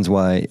two reasons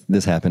why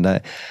this happened.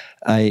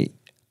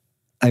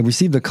 I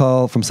received a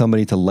call from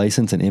somebody to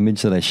license an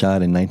image that I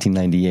shot in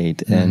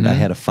 1998, and I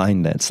had to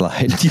find that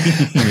slide,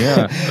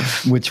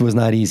 which was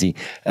not easy.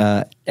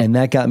 And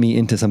that got me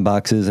into some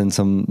boxes and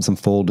some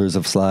folders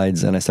of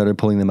slides, and I started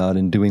pulling them out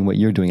and doing what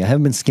you're doing. I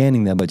haven't been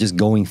scanning them, but just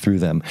going through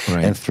them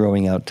and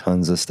throwing out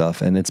tons of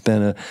stuff. And it's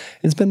been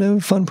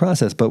a fun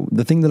process. But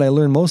the thing that I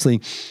learned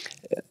mostly,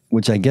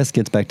 which I guess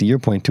gets back to your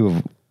point too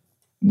of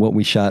what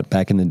we shot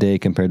back in the day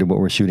compared to what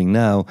we're shooting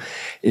now,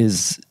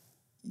 is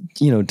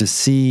to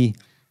see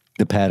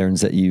the patterns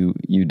that you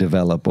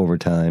develop over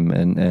time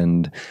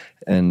and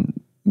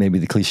maybe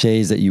the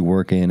cliches that you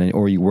work in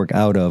or you work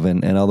out of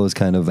and all those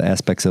kind of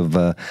aspects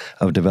of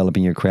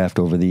developing your craft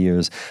over the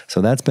years.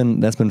 So that's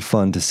been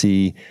fun to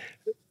see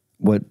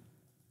what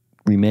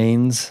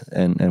remains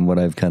and what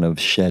I've kind of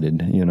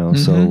shedded,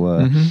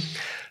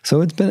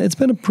 So it's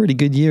been a pretty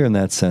good year in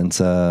that sense.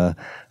 I'm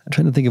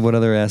trying to think of what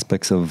other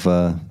aspects of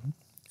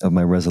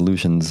my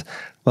resolutions.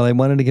 Well, I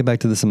wanted to get back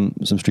to some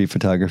street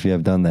photography.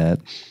 I've done that.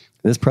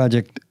 This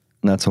project,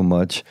 not so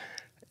much.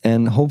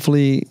 And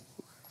hopefully,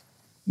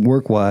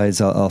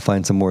 work-wise, I'll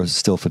find some more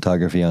still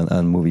photography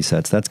on movie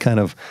sets. That's kind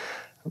of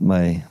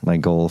my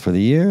goal for the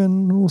year,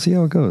 and we'll see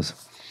how it goes.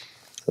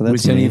 So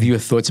was any of your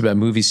thoughts about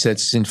movie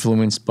sets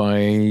influenced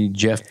by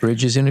Jeff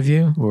Bridges'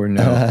 interview, or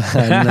no?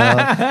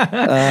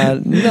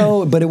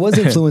 No, but it was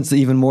influenced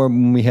even more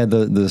when we had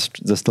the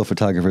still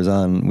photographers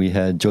on. We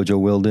had JoJo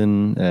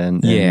Wilden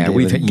and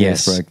we've had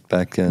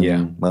back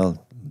in,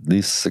 at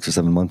least 6 or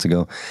 7 months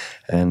ago,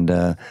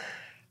 and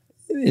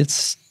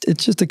it's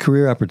just a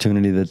career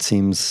opportunity that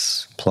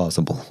seems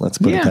plausible. Let's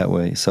put it that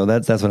way. So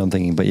that's what I'm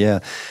thinking. But yeah,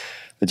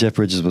 the Jeff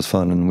Bridges was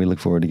fun, and we look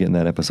forward to getting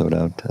that episode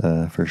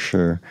out for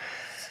sure.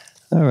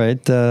 All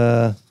right.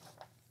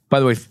 By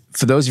the way,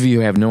 for those of you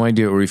who have no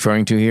idea what we're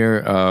referring to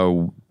here,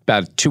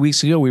 about 2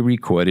 weeks ago, we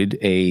recorded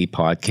a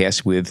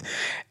podcast with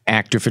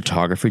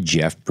actor-photographer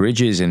Jeff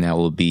Bridges, and that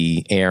will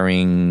be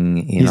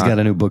airing. He's got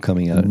a new book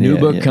coming out. New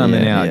book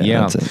coming out,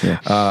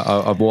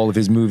 of all of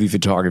his movie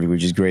photography,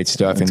 which is great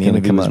stuff. It's and the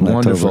interview was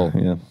wonderful.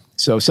 October,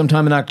 So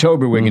sometime in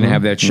October, we're going to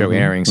have that show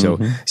airing. So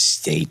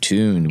stay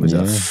tuned. It was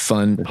a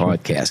fun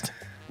podcast. Sure.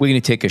 We're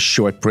going to take a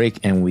short break,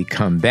 and when we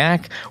come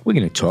back, we're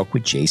going to talk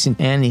with Jason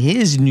and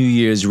his New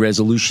Year's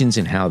resolutions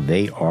and how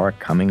they are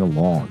coming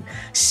along.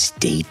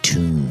 Stay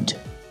tuned.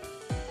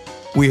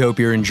 We hope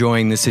you're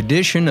enjoying this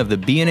edition of the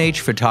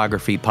B&H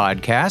Photography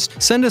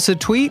Podcast. Send us a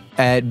tweet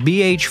at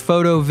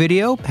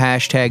BHPhotoVideo,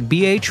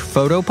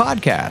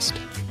 #BHPhotoPodcast.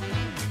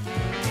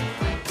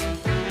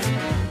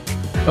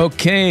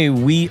 Okay,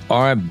 we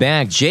are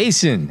back.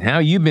 Jason, how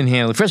you been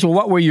handling? First of all,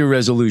 what were your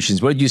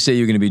resolutions? What did you say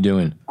you were going to be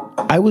doing?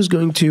 I was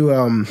going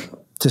to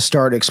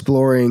start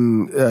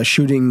exploring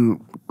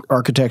shooting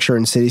architecture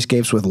and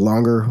cityscapes with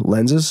longer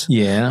lenses.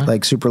 Yeah,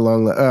 like super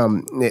long.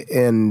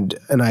 And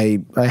I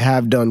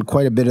have done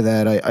quite a bit of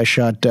that. I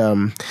shot.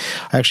 I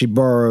actually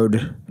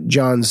borrowed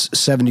John's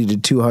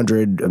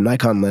 70-200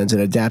 Nikon lens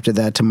and adapted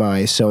that to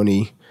my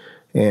Sony.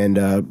 And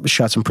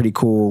shot some pretty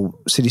cool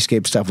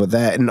cityscape stuff with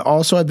that. And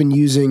also I've been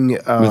using...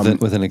 with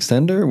an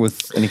extender?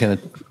 With any kind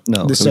of...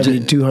 No. The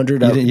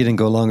 70-200? You didn't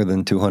go longer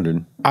than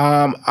 200?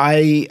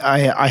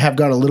 I have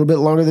gone a little bit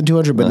longer than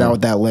 200, but not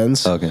with that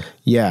lens. Okay.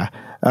 Yeah.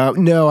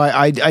 No,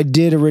 I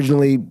did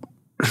originally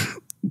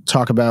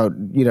talk about,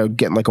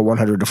 getting like a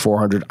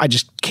 100-400. I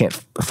just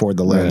can't afford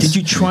the lens. Did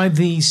you try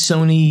the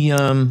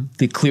Sony,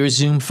 the clear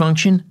zoom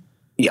function?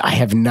 Yeah, I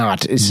have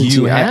not.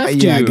 You have to.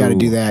 Yeah, I got to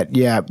do that.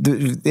 Yeah,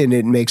 and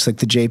it makes like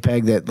the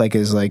JPEG that like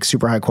is like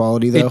super high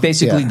quality though. It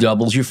basically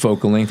doubles your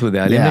focal length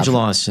without image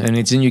loss, and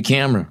it's in your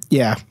camera.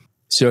 Yeah.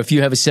 So if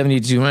you have a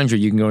 70-200,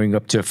 you can go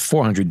up to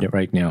 400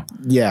 right now.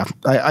 Yeah,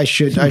 I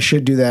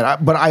should do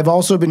that. But I've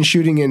also been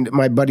shooting in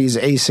my buddy's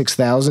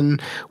A6000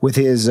 with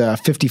his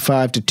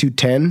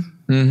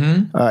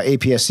 55-210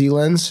 APS-C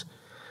lens.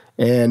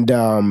 And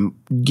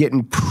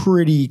getting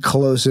pretty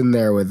close in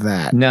there with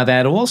that. Now,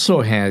 that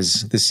also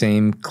has the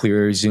same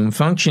clear zoom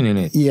function in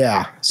it.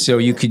 Yeah. So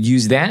you could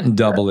use that and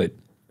double it.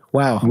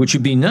 Wow. Which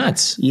would be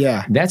nuts.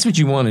 Yeah. That's what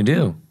you want to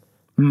do.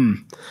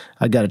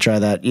 I got to try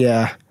that.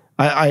 Yeah.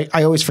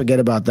 I always forget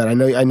about that. I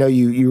know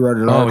you wrote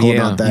an article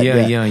about that.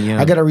 Yeah.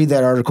 I got to read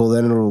that article,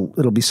 then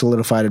it'll be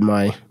solidified in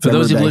my For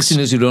those of banks.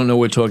 listeners who don't know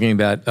what we're talking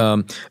about,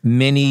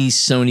 many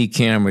Sony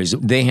cameras,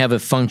 they have a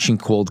function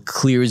called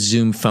clear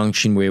zoom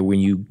function where when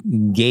you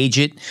engage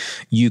it,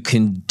 you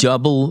can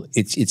double.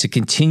 It's a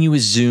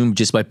continuous zoom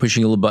just by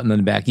pushing a little button on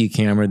the back of your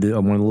camera, one of the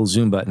little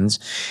zoom buttons,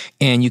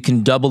 and you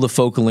can double the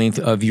focal length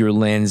of your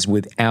lens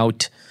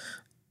without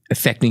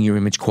affecting your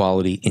image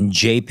quality in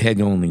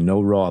JPEG only, no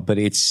RAW. But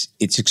it's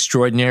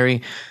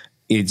extraordinary.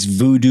 It's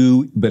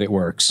voodoo, but it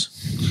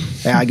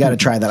works. Yeah, I got to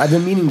try that. I've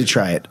been meaning to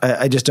try it.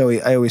 I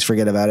always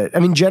forget about it.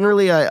 I mean,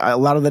 generally, a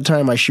lot of the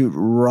time I shoot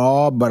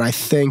RAW, but I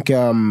think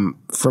from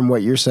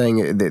what you're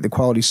saying, the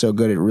quality's so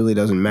good, it really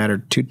doesn't matter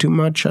too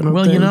much. I don't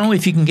think. Well,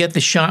 if you can get the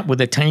shot with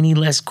a tiny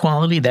less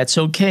quality, that's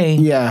okay.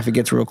 Yeah, if it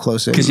gets real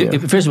close in. Because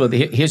first of all,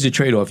 here's the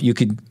trade-off. You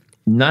could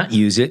not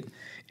use it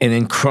and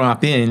then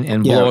crop in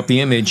and blow up the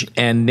image,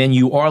 and then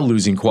you are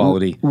losing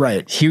quality.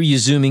 Right. Here you're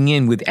zooming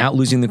in without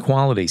losing the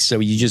quality,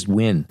 so you just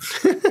win.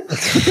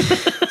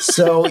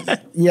 So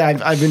yeah,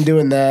 I've been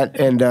doing that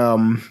and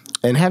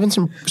having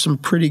some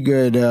pretty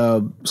good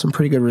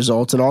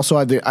results. And also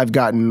I've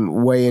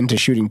gotten way into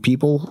shooting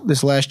people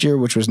this last year,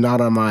 which was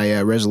not on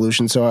my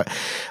resolution. So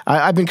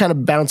I've been kind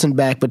of bouncing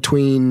back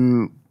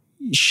between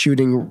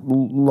shooting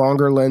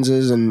longer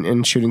lenses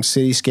and shooting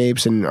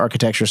cityscapes and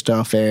architecture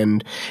stuff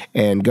and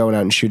going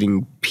out and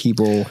shooting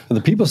people.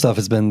 The people stuff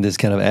has been this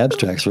kind of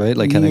abstracts, right?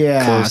 Like kind of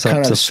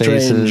close-ups of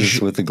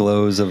faces with the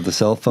glows of the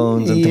cell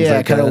phones and things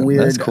like that. Yeah, kind of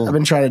weird. That's cool. I've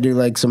been trying to do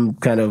like some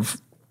kind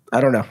of, I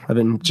don't know. I've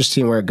been just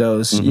seeing where it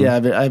goes. Mm-hmm. Yeah,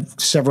 I have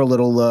several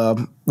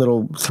little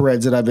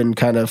threads that I've been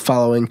kind of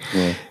following.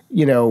 Yeah.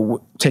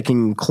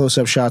 Taking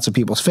close-up shots of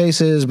people's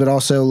faces, but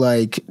also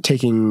like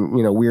taking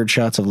weird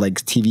shots of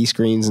like TV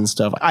screens and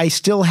stuff. I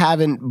still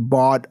haven't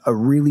bought a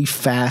really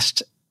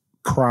fast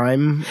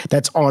prime.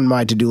 That's on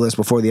my to-do list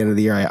before the end of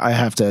the year. I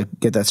have to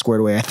get that squared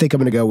away. I think I'm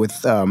going to go with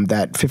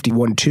that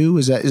 51.2.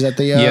 Is that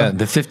the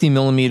the 50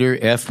 millimeter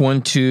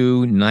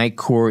f1.2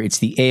 Nikkor. It's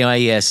the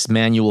AIS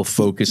manual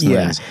focus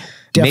lens.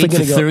 Made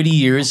for 30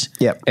 years.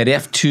 Yep. At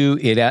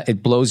f2,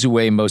 it blows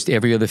away most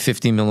every other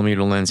 50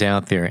 millimeter lens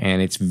out there,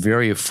 and it's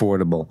very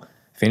affordable.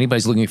 If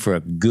anybody's looking for a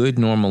good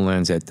normal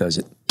lens, that does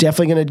it.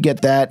 Definitely going to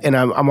get that, and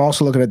I'm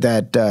also looking at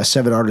that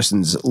 7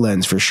 Artisans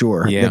lens for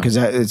sure. Yeah, because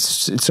it's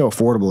so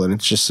affordable and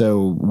it's just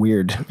so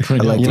weird. I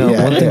like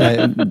one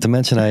thing to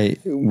mention.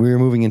 We were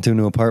moving into a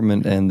new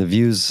apartment, and the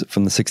views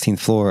from the 16th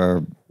floor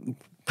are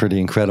pretty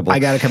incredible. I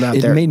got to come out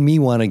there. It made me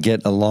want to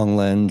get a long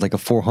lens, like a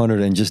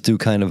 400, and just do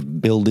kind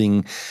of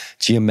building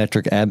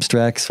geometric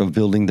abstracts of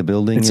building to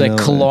building. It's like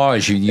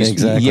collage. You use,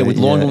 exactly. Yeah, with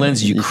long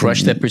lenses, you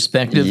crush that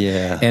perspective.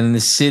 Yeah. And in the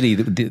city,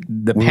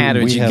 the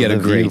patterns, you get a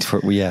great.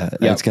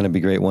 It's going to be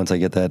great once I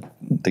get that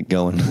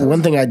going.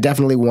 One thing I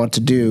definitely want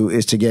to do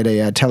is to get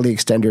a tele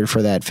extender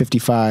for that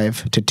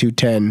 55 to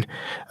 210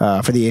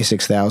 for the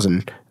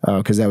A6000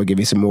 because that would give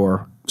you some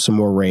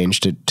more range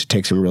to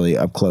take some really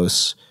up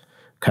close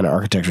kind of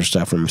architecture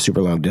stuff from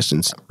super long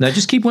distance. Now,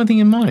 just keep one thing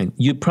in mind.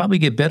 You'd probably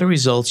get better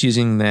results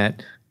using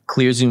that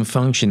clear zoom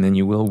function than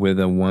you will with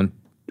a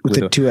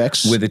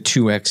 2X. With a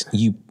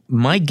 2X.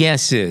 My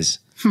guess is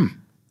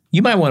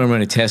you might want to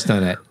run a test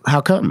on that.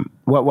 How come?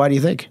 Why do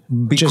you think?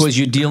 Because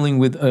you're dealing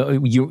with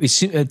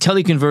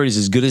teleconverters,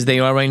 as good as they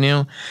are right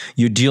now.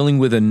 You're dealing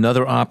with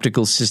another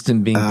optical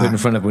system being put in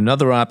front of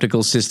another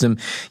optical system.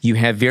 You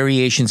have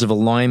variations of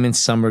alignment.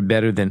 Some are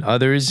better than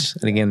others.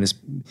 And again,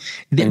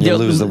 you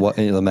lose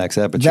the max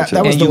aperture.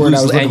 That was the word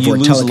I was looking for.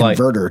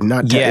 Teleconverter,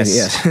 not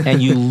yes.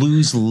 And you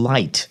lose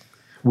light.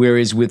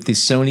 Whereas with the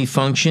Sony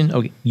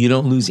function, you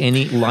don't lose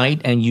any light,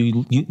 and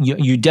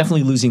you're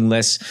definitely losing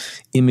less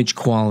image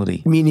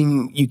quality.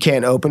 Meaning you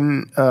can't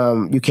open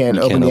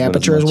the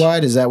aperture as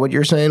wide. Is that what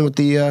you're saying with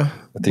the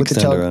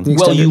extender on?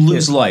 Well, you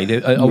lose light.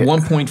 A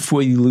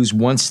 1.4, you lose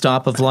one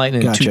stop of light,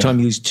 and a 2-time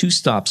you lose 2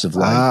 stops of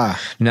light.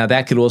 Now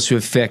that could also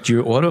affect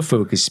your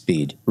autofocus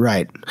speed.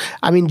 Right.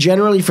 I mean,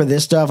 generally for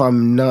this stuff,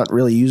 I'm not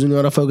really using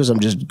autofocus. I'm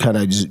just kind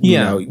of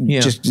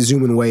just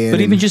zooming way in. But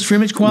even just for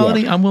image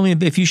quality, I'm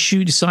willing. If you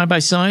shoot side by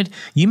side,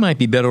 you might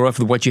be better off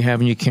with what you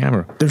have in your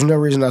camera. There's no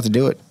reason not to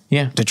do it.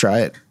 Yeah. To try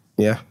it.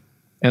 Yeah.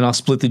 And I'll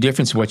split the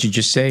difference of what you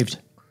just saved.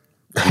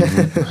 I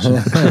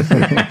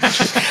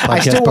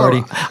still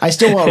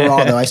want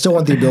RAW though. I still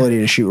want the ability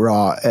to shoot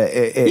RAW.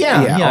 Okay.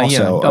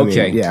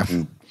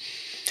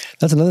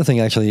 That's another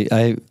thing. Actually,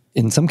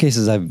 in some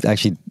cases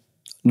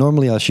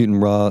normally I'll shoot in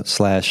RAW /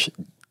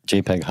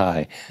 JPEG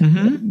high,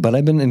 but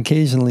I've been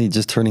occasionally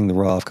just turning the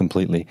RAW off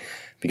completely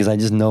because I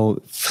just know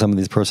some of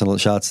these personal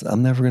shots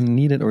I'm never going to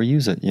need it or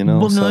use it. Well,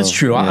 no, that's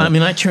true. Yeah. I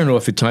mean, I turn it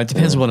off at times.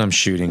 Depends on what I'm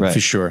shooting for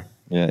sure.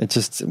 Yeah, it's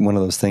just one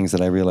of those things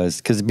that I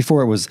realized because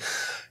before it was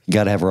you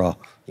got to have RAW.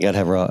 You got to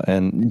have RAW,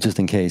 and just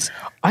in case.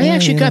 I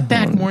actually got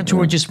back more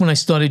toward just when I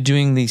started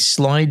doing the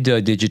slide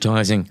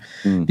digitizing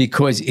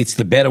because it's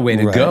the better way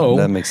to go.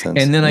 That makes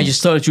sense. And then I just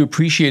started to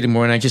appreciate it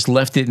more, and I just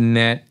left it in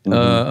that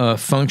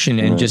function,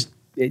 and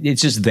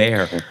it's just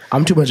there.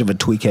 I'm too much of a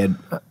tweakhead.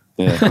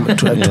 Yeah. I'm a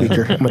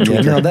tweaker.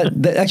 No,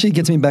 that actually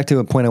gets me back to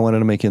a point I wanted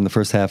to make in the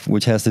first half,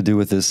 which has to do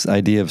with this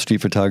idea of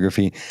street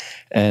photography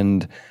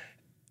and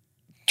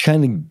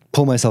trying to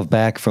pull myself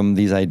back from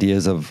these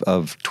ideas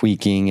of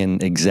tweaking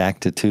and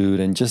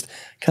exactitude and just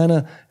kind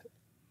of,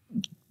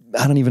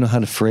 I don't even know how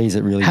to phrase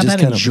it really. How just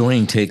about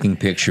enjoying taking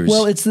pictures?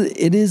 Well, it's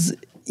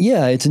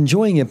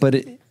enjoying it, but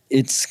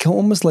it's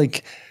almost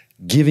like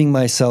giving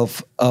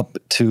myself up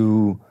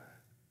to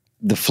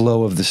the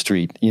flow of the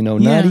street,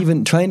 not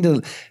even trying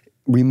to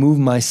remove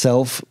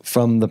myself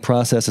from the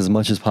process as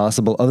much as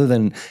possible other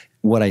than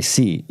what I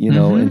see,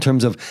 in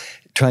terms of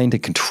trying to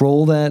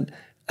control that.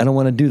 I don't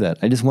want to do that.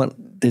 I just want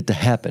it to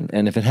happen.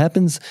 And if it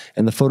happens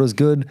and the photo's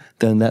good,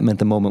 then that meant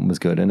the moment was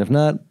good. And if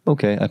not,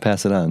 okay, I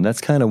pass it on.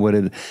 That's kind of what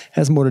it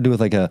has more to do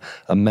with, like a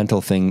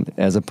mental thing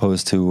as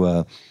opposed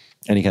to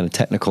any kind of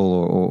technical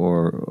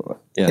or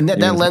and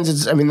that lens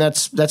is, I mean,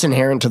 that's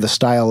inherent to the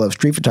style of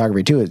street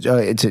photography too.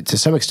 It's to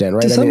some extent,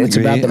 right? It's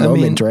about the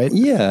moment, right?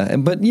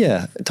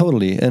 Yeah,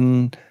 totally.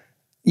 And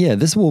yeah,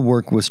 this will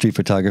work with street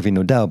photography,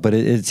 no doubt. But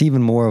it's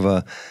even more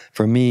of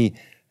for me,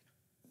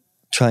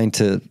 trying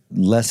to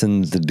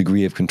lessen the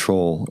degree of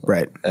control,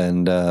 right?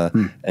 And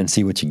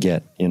see what you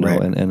get,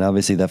 right. and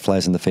obviously that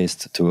flies in the face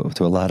to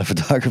a lot of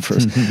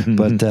photographers,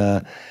 but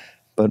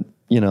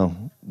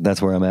that's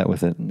where I'm at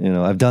with it.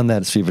 I've done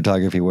that street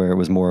photography where it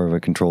was more of a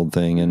controlled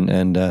thing,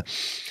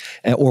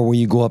 or where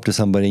you go up to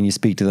somebody and you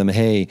speak to them,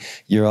 hey,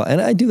 and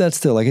I do that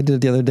still. Like I did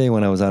it the other day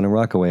when I was on in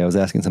Rockaway. I was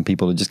asking some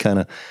people to just kind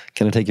of,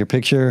 can I take your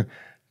picture?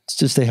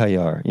 Just say how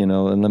you are,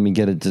 and let me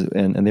get it.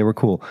 And they were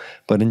cool.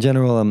 But in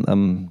general,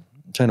 I'm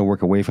trying to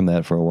work away from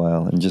that for a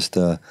while and just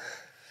I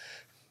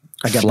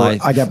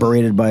got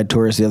berated by a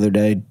tourist the other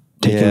day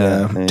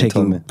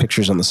taking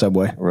pictures on the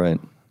subway. Right.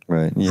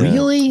 Yeah.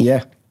 Really?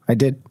 Yeah, I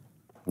did.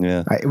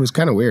 Yeah. It was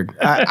kind of weird.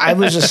 I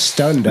was just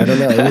stunned. I don't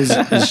know. It was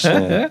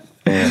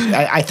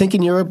I think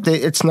in Europe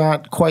it's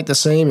not quite the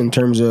same in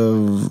terms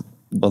of.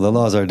 Well, the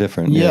laws are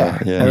different. Yeah.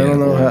 I don't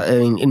know how. I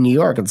mean, in New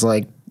York, it's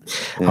like.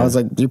 Yeah. I was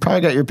like, you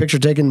probably got your picture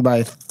taken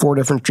by 4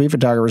 different street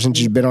photographers since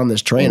you've been on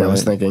this train. Right. I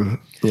was thinking,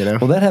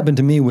 Well, that happened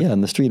to me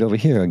on the street over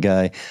here. A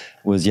guy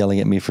was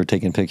yelling at me for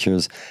taking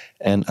pictures.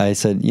 And I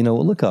said,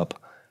 look up.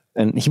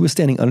 And he was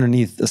standing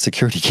underneath a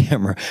security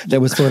camera that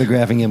was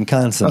photographing him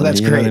constantly. Oh, that's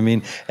great. You know what I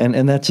mean?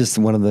 And that's just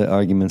one of the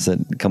arguments that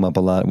come up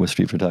a lot with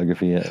street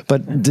photography. Yeah.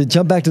 But to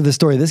jump back to the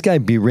story, this guy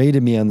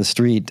berated me on the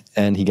street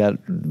and he got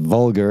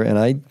vulgar and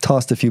I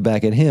tossed a few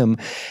back at him.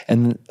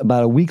 And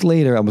about a week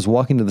later, I was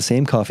walking to the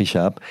same coffee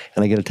shop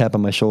and I get a tap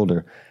on my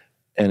shoulder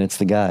and it's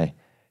the guy.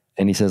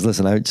 And he says,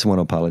 listen, I just want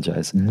to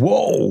apologize.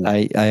 Whoa.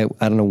 I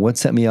don't know what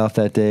set me off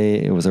that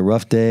day. It was a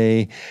rough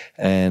day,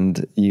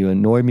 and you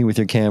annoyed me with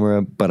your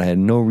camera, but I had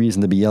no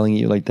reason to be yelling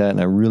at you like that,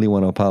 and I really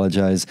want to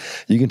apologize.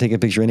 You can take a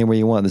picture anywhere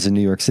you want. This is New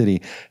York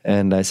City.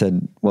 And I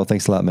said, well,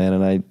 thanks a lot, man.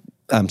 And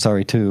I'm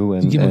sorry, too.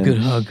 And you give him a good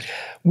hug.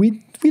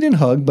 We didn't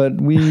hug,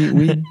 but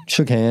we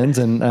shook hands,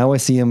 and now I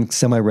see him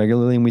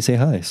semi-regularly, and we say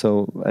hi.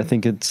 So I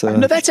think it's...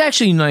 no, that's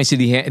actually nice that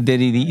he had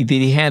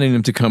in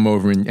him to come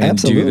over and do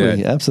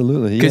that.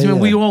 Absolutely. Because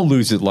we all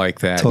lose it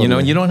like that. Totally, you know,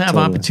 you don't have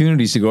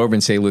opportunities to go over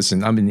and say,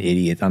 listen, I'm an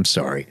idiot. I'm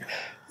sorry.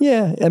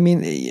 Yeah, I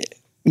mean,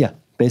 yeah.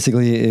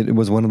 Basically, it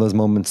was one of those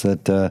moments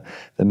that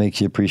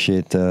makes you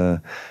appreciate...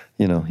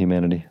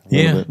 humanity a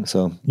little bit.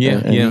 So,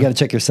 and you got to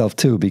check yourself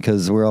too,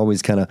 because we're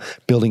always kind of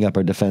building up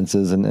our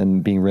defenses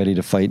and being ready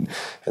to fight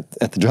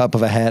at the drop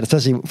of a hat,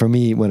 especially for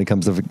me when it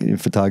comes to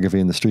photography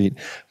in the street.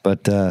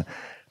 But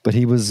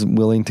he was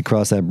willing to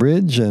cross that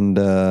bridge, and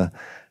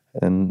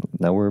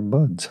now we're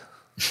buds.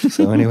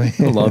 So anyway,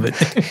 I love it.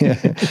 Yeah.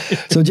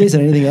 So Jason,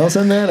 anything else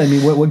on that? I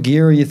mean, what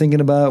gear are you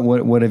thinking about?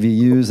 What have you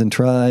used and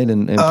tried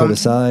and put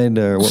aside?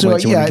 Or what so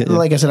might you want to get?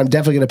 Like I said, I'm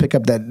definitely going to pick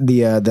up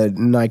the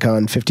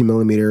Nikon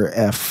 50mm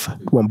f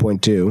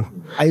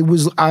 1.2. I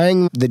was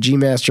eyeing the G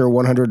Master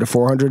 100 to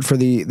 400 for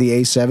the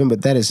A7,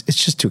 but it's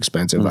just too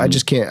expensive. I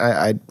just can't.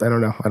 I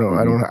don't know.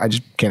 I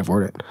just can't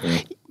afford it.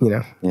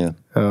 Yeah. Yeah.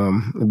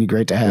 It'd be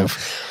great to have.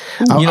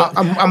 Yeah.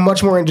 I'm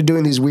much more into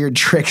doing these weird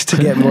tricks to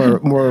get more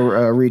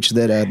reach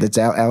that's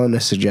Alan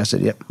has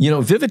suggested. Yep.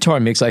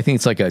 Vivitar makes, I think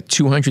it's like a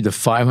 200 to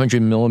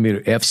 500 millimeter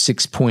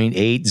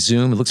f6.8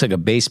 zoom. It looks like a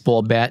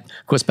baseball bat.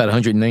 Costs about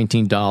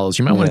 $119.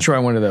 You might want to try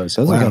one of those.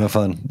 Those are kind of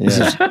fun.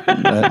 Yeah.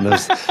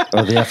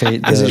 Or the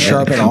F8. Is it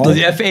sharp at all?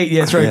 The F8, yeah,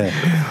 that's right.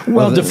 Yeah.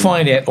 Well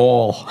defined at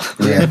all.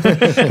 Yeah.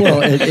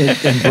 Well,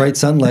 in bright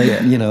sunlight,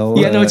 Yeah, no,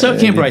 it's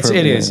okay in bright.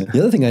 It is.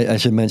 The other thing I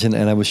should mention,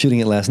 and I was shooting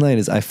it last night,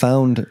 is I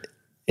found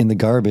in the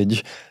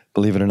garbage,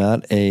 believe it or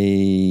not,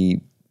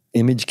 a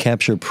Image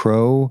Capture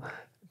Pro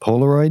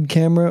Polaroid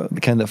camera,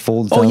 the kind that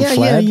folds down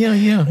flat.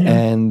 Yeah.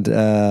 And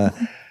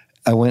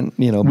I went,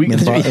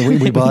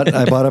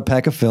 I bought a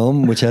pack of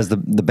film, which has the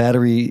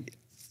battery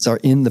are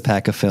in the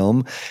pack of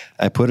film.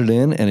 I put it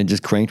in, and it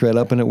just cranked right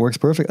up, and it works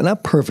perfect.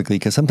 Not perfectly,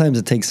 because sometimes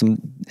it takes you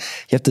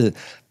have to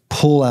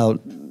pull out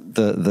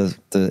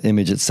the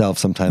image itself.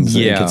 Sometimes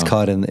it gets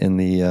caught in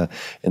the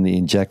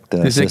inject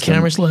Does system. that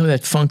camera still have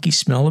that funky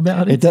smell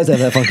about it? It does have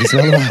that funky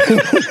smell about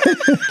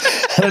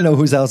it. I don't know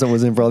whose house it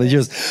was in for all these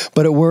years,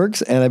 but it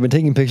works, and I've been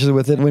taking pictures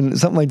with it. When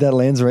something like that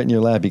lands right in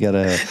your lap, you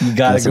gotta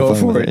go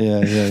for it.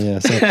 Yeah.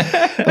 So,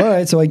 all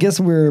right, so I guess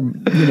we're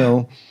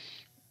 3/4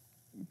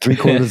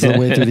 of the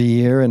way through the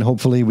year, and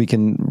hopefully we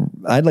can.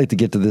 I'd like to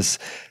get to this.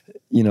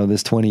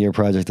 This 20-year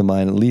project of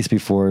mine, at least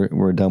before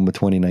we're done with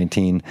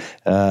 2019.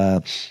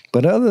 But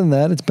other than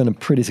that, it's been a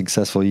pretty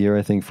successful year,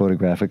 I think,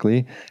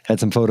 photographically. Had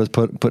some photos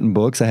put in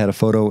books. I had a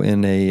photo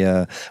in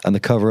on the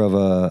cover of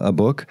a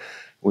book,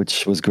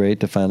 which was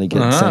great to finally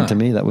get sent to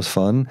me. That was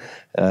fun.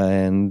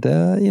 And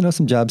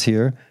some jobs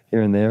here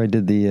and there. I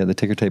did the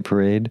ticker tape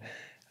parade.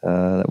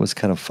 That was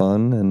kind of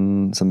fun,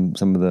 and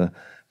some of the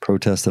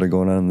protests that are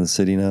going on in the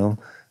city now.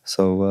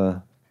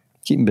 So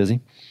keeping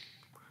busy.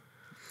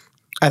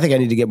 I think I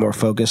need to get more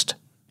focused.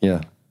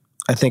 Yeah.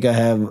 I think I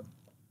have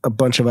a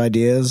bunch of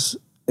ideas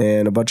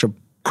and a bunch of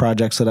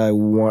projects that I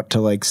want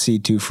to see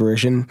to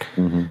fruition.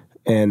 Mm-hmm.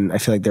 And I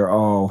feel like they're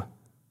all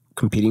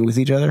competing with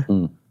each other.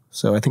 Mm.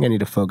 So I think I need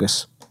to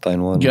focus.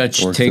 Find one.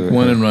 Gotcha. Take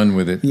one and run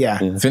with it. Yeah.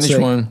 Finish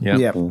one. Yeah.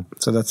 Yeah.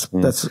 So that's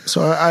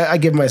so I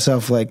give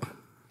myself I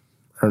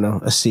don't know,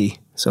 a C.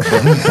 So I'm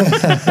going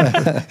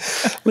to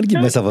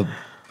give myself a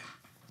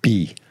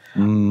B-.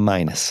 I'm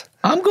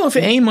going for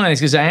A-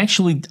 because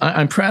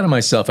I'm proud of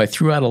myself. I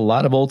threw out a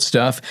lot of old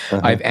stuff.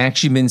 I've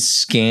actually been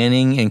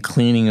scanning and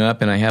cleaning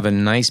up, and I have a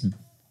nice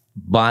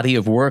body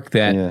of work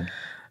that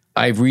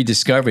I've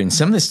rediscovered. And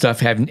some of this stuff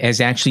has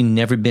actually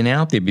never been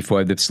out there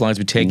before. The slides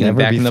were taken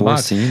back in the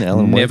box.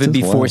 Never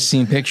before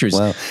seen pictures.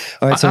 Wow.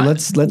 All right, so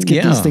let's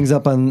get these things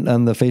up on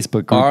the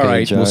Facebook group all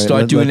page. Right, we'll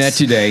start doing that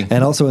today.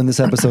 And also in this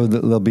episode,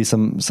 there'll be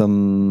some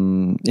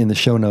in the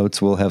show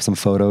notes, we'll have some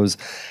photos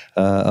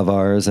of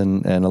ours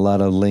and a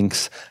lot of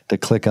links to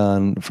click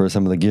on for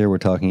some of the gear we're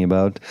talking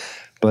about.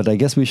 But I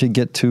guess we should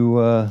get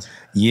to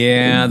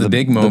the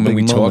big moment.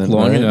 We talked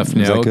long enough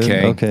now.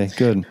 Okay,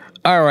 good.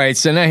 All right,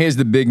 so now here's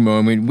the big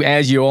moment.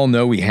 As you all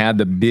know, we had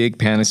the big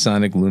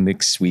Panasonic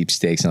LUMIX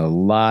sweepstakes, and a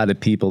lot of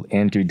people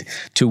entered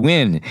to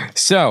win.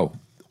 So,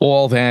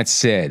 all that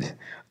said,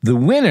 the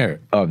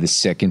winner of the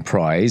second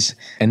prize,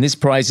 and this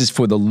prize is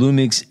for the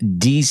LUMIX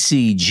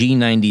DC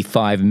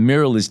G95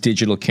 mirrorless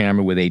digital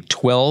camera with a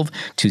 12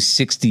 to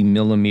 60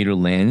 millimeter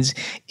lens,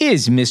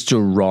 is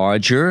Mr.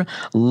 Roger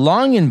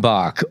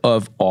Longenbach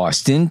of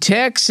Austin,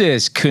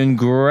 Texas.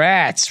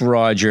 Congrats,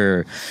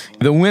 Roger.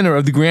 The winner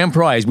of the grand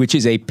prize, which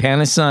is a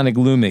Panasonic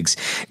LUMIX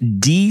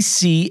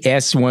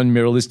DC-S1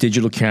 mirrorless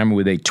digital camera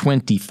with a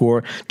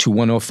 24 to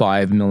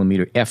 105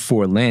 millimeter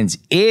f4 lens,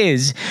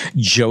 is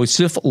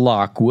Joseph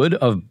Lockwood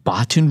of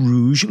Baton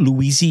Rouge,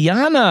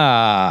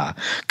 Louisiana.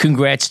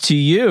 Congrats to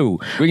you.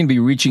 We're going to be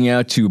reaching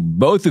out to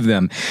both of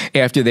them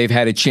after they've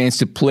had a chance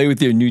to play with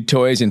their new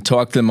toys and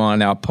talk to them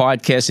on our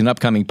podcast and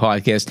upcoming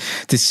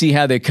podcast to see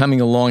how they're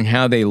coming along,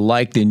 how they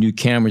like their new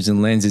cameras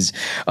and lenses.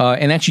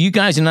 And actually, you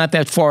guys are not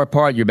that far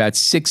apart. You're about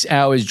 6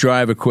 hours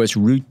drive across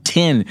Route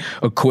 10,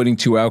 according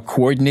to our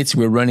coordinates.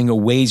 We're running a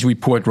Waze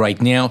report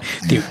right now.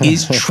 There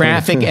is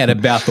traffic at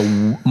about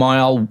the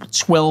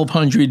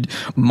 1,200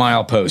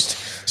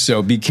 milepost.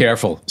 So be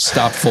careful.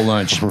 Stop for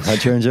lunch.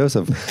 Right here in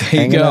Joseph.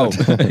 There you go.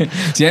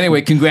 So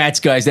anyway, congrats,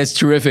 guys. That's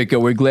terrific.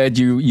 We're glad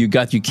you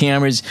got your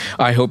cameras.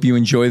 I hope you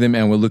enjoy them,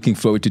 and we're looking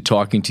forward to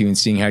talking to you and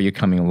seeing how you're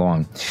coming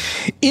along.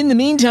 In the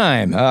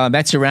meantime,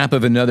 that's a wrap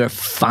of another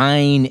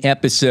fine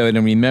episode.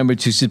 And remember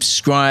to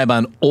subscribe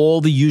on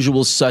all the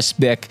usual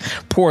suspect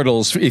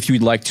portals if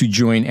you'd like to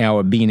join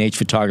our B&H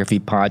Photography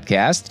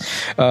podcast.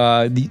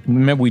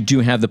 Remember, we do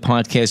have the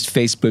podcast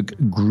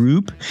Facebook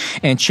group,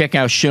 and check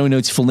our show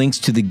notes for links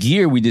to the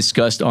gear we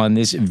discussed on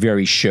this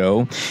very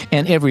show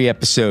and every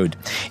episode.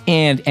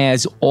 And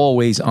as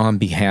always, on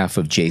behalf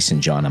of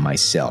Jason, John, and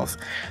myself,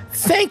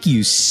 thank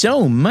you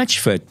so much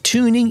for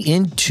tuning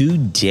in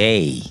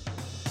today.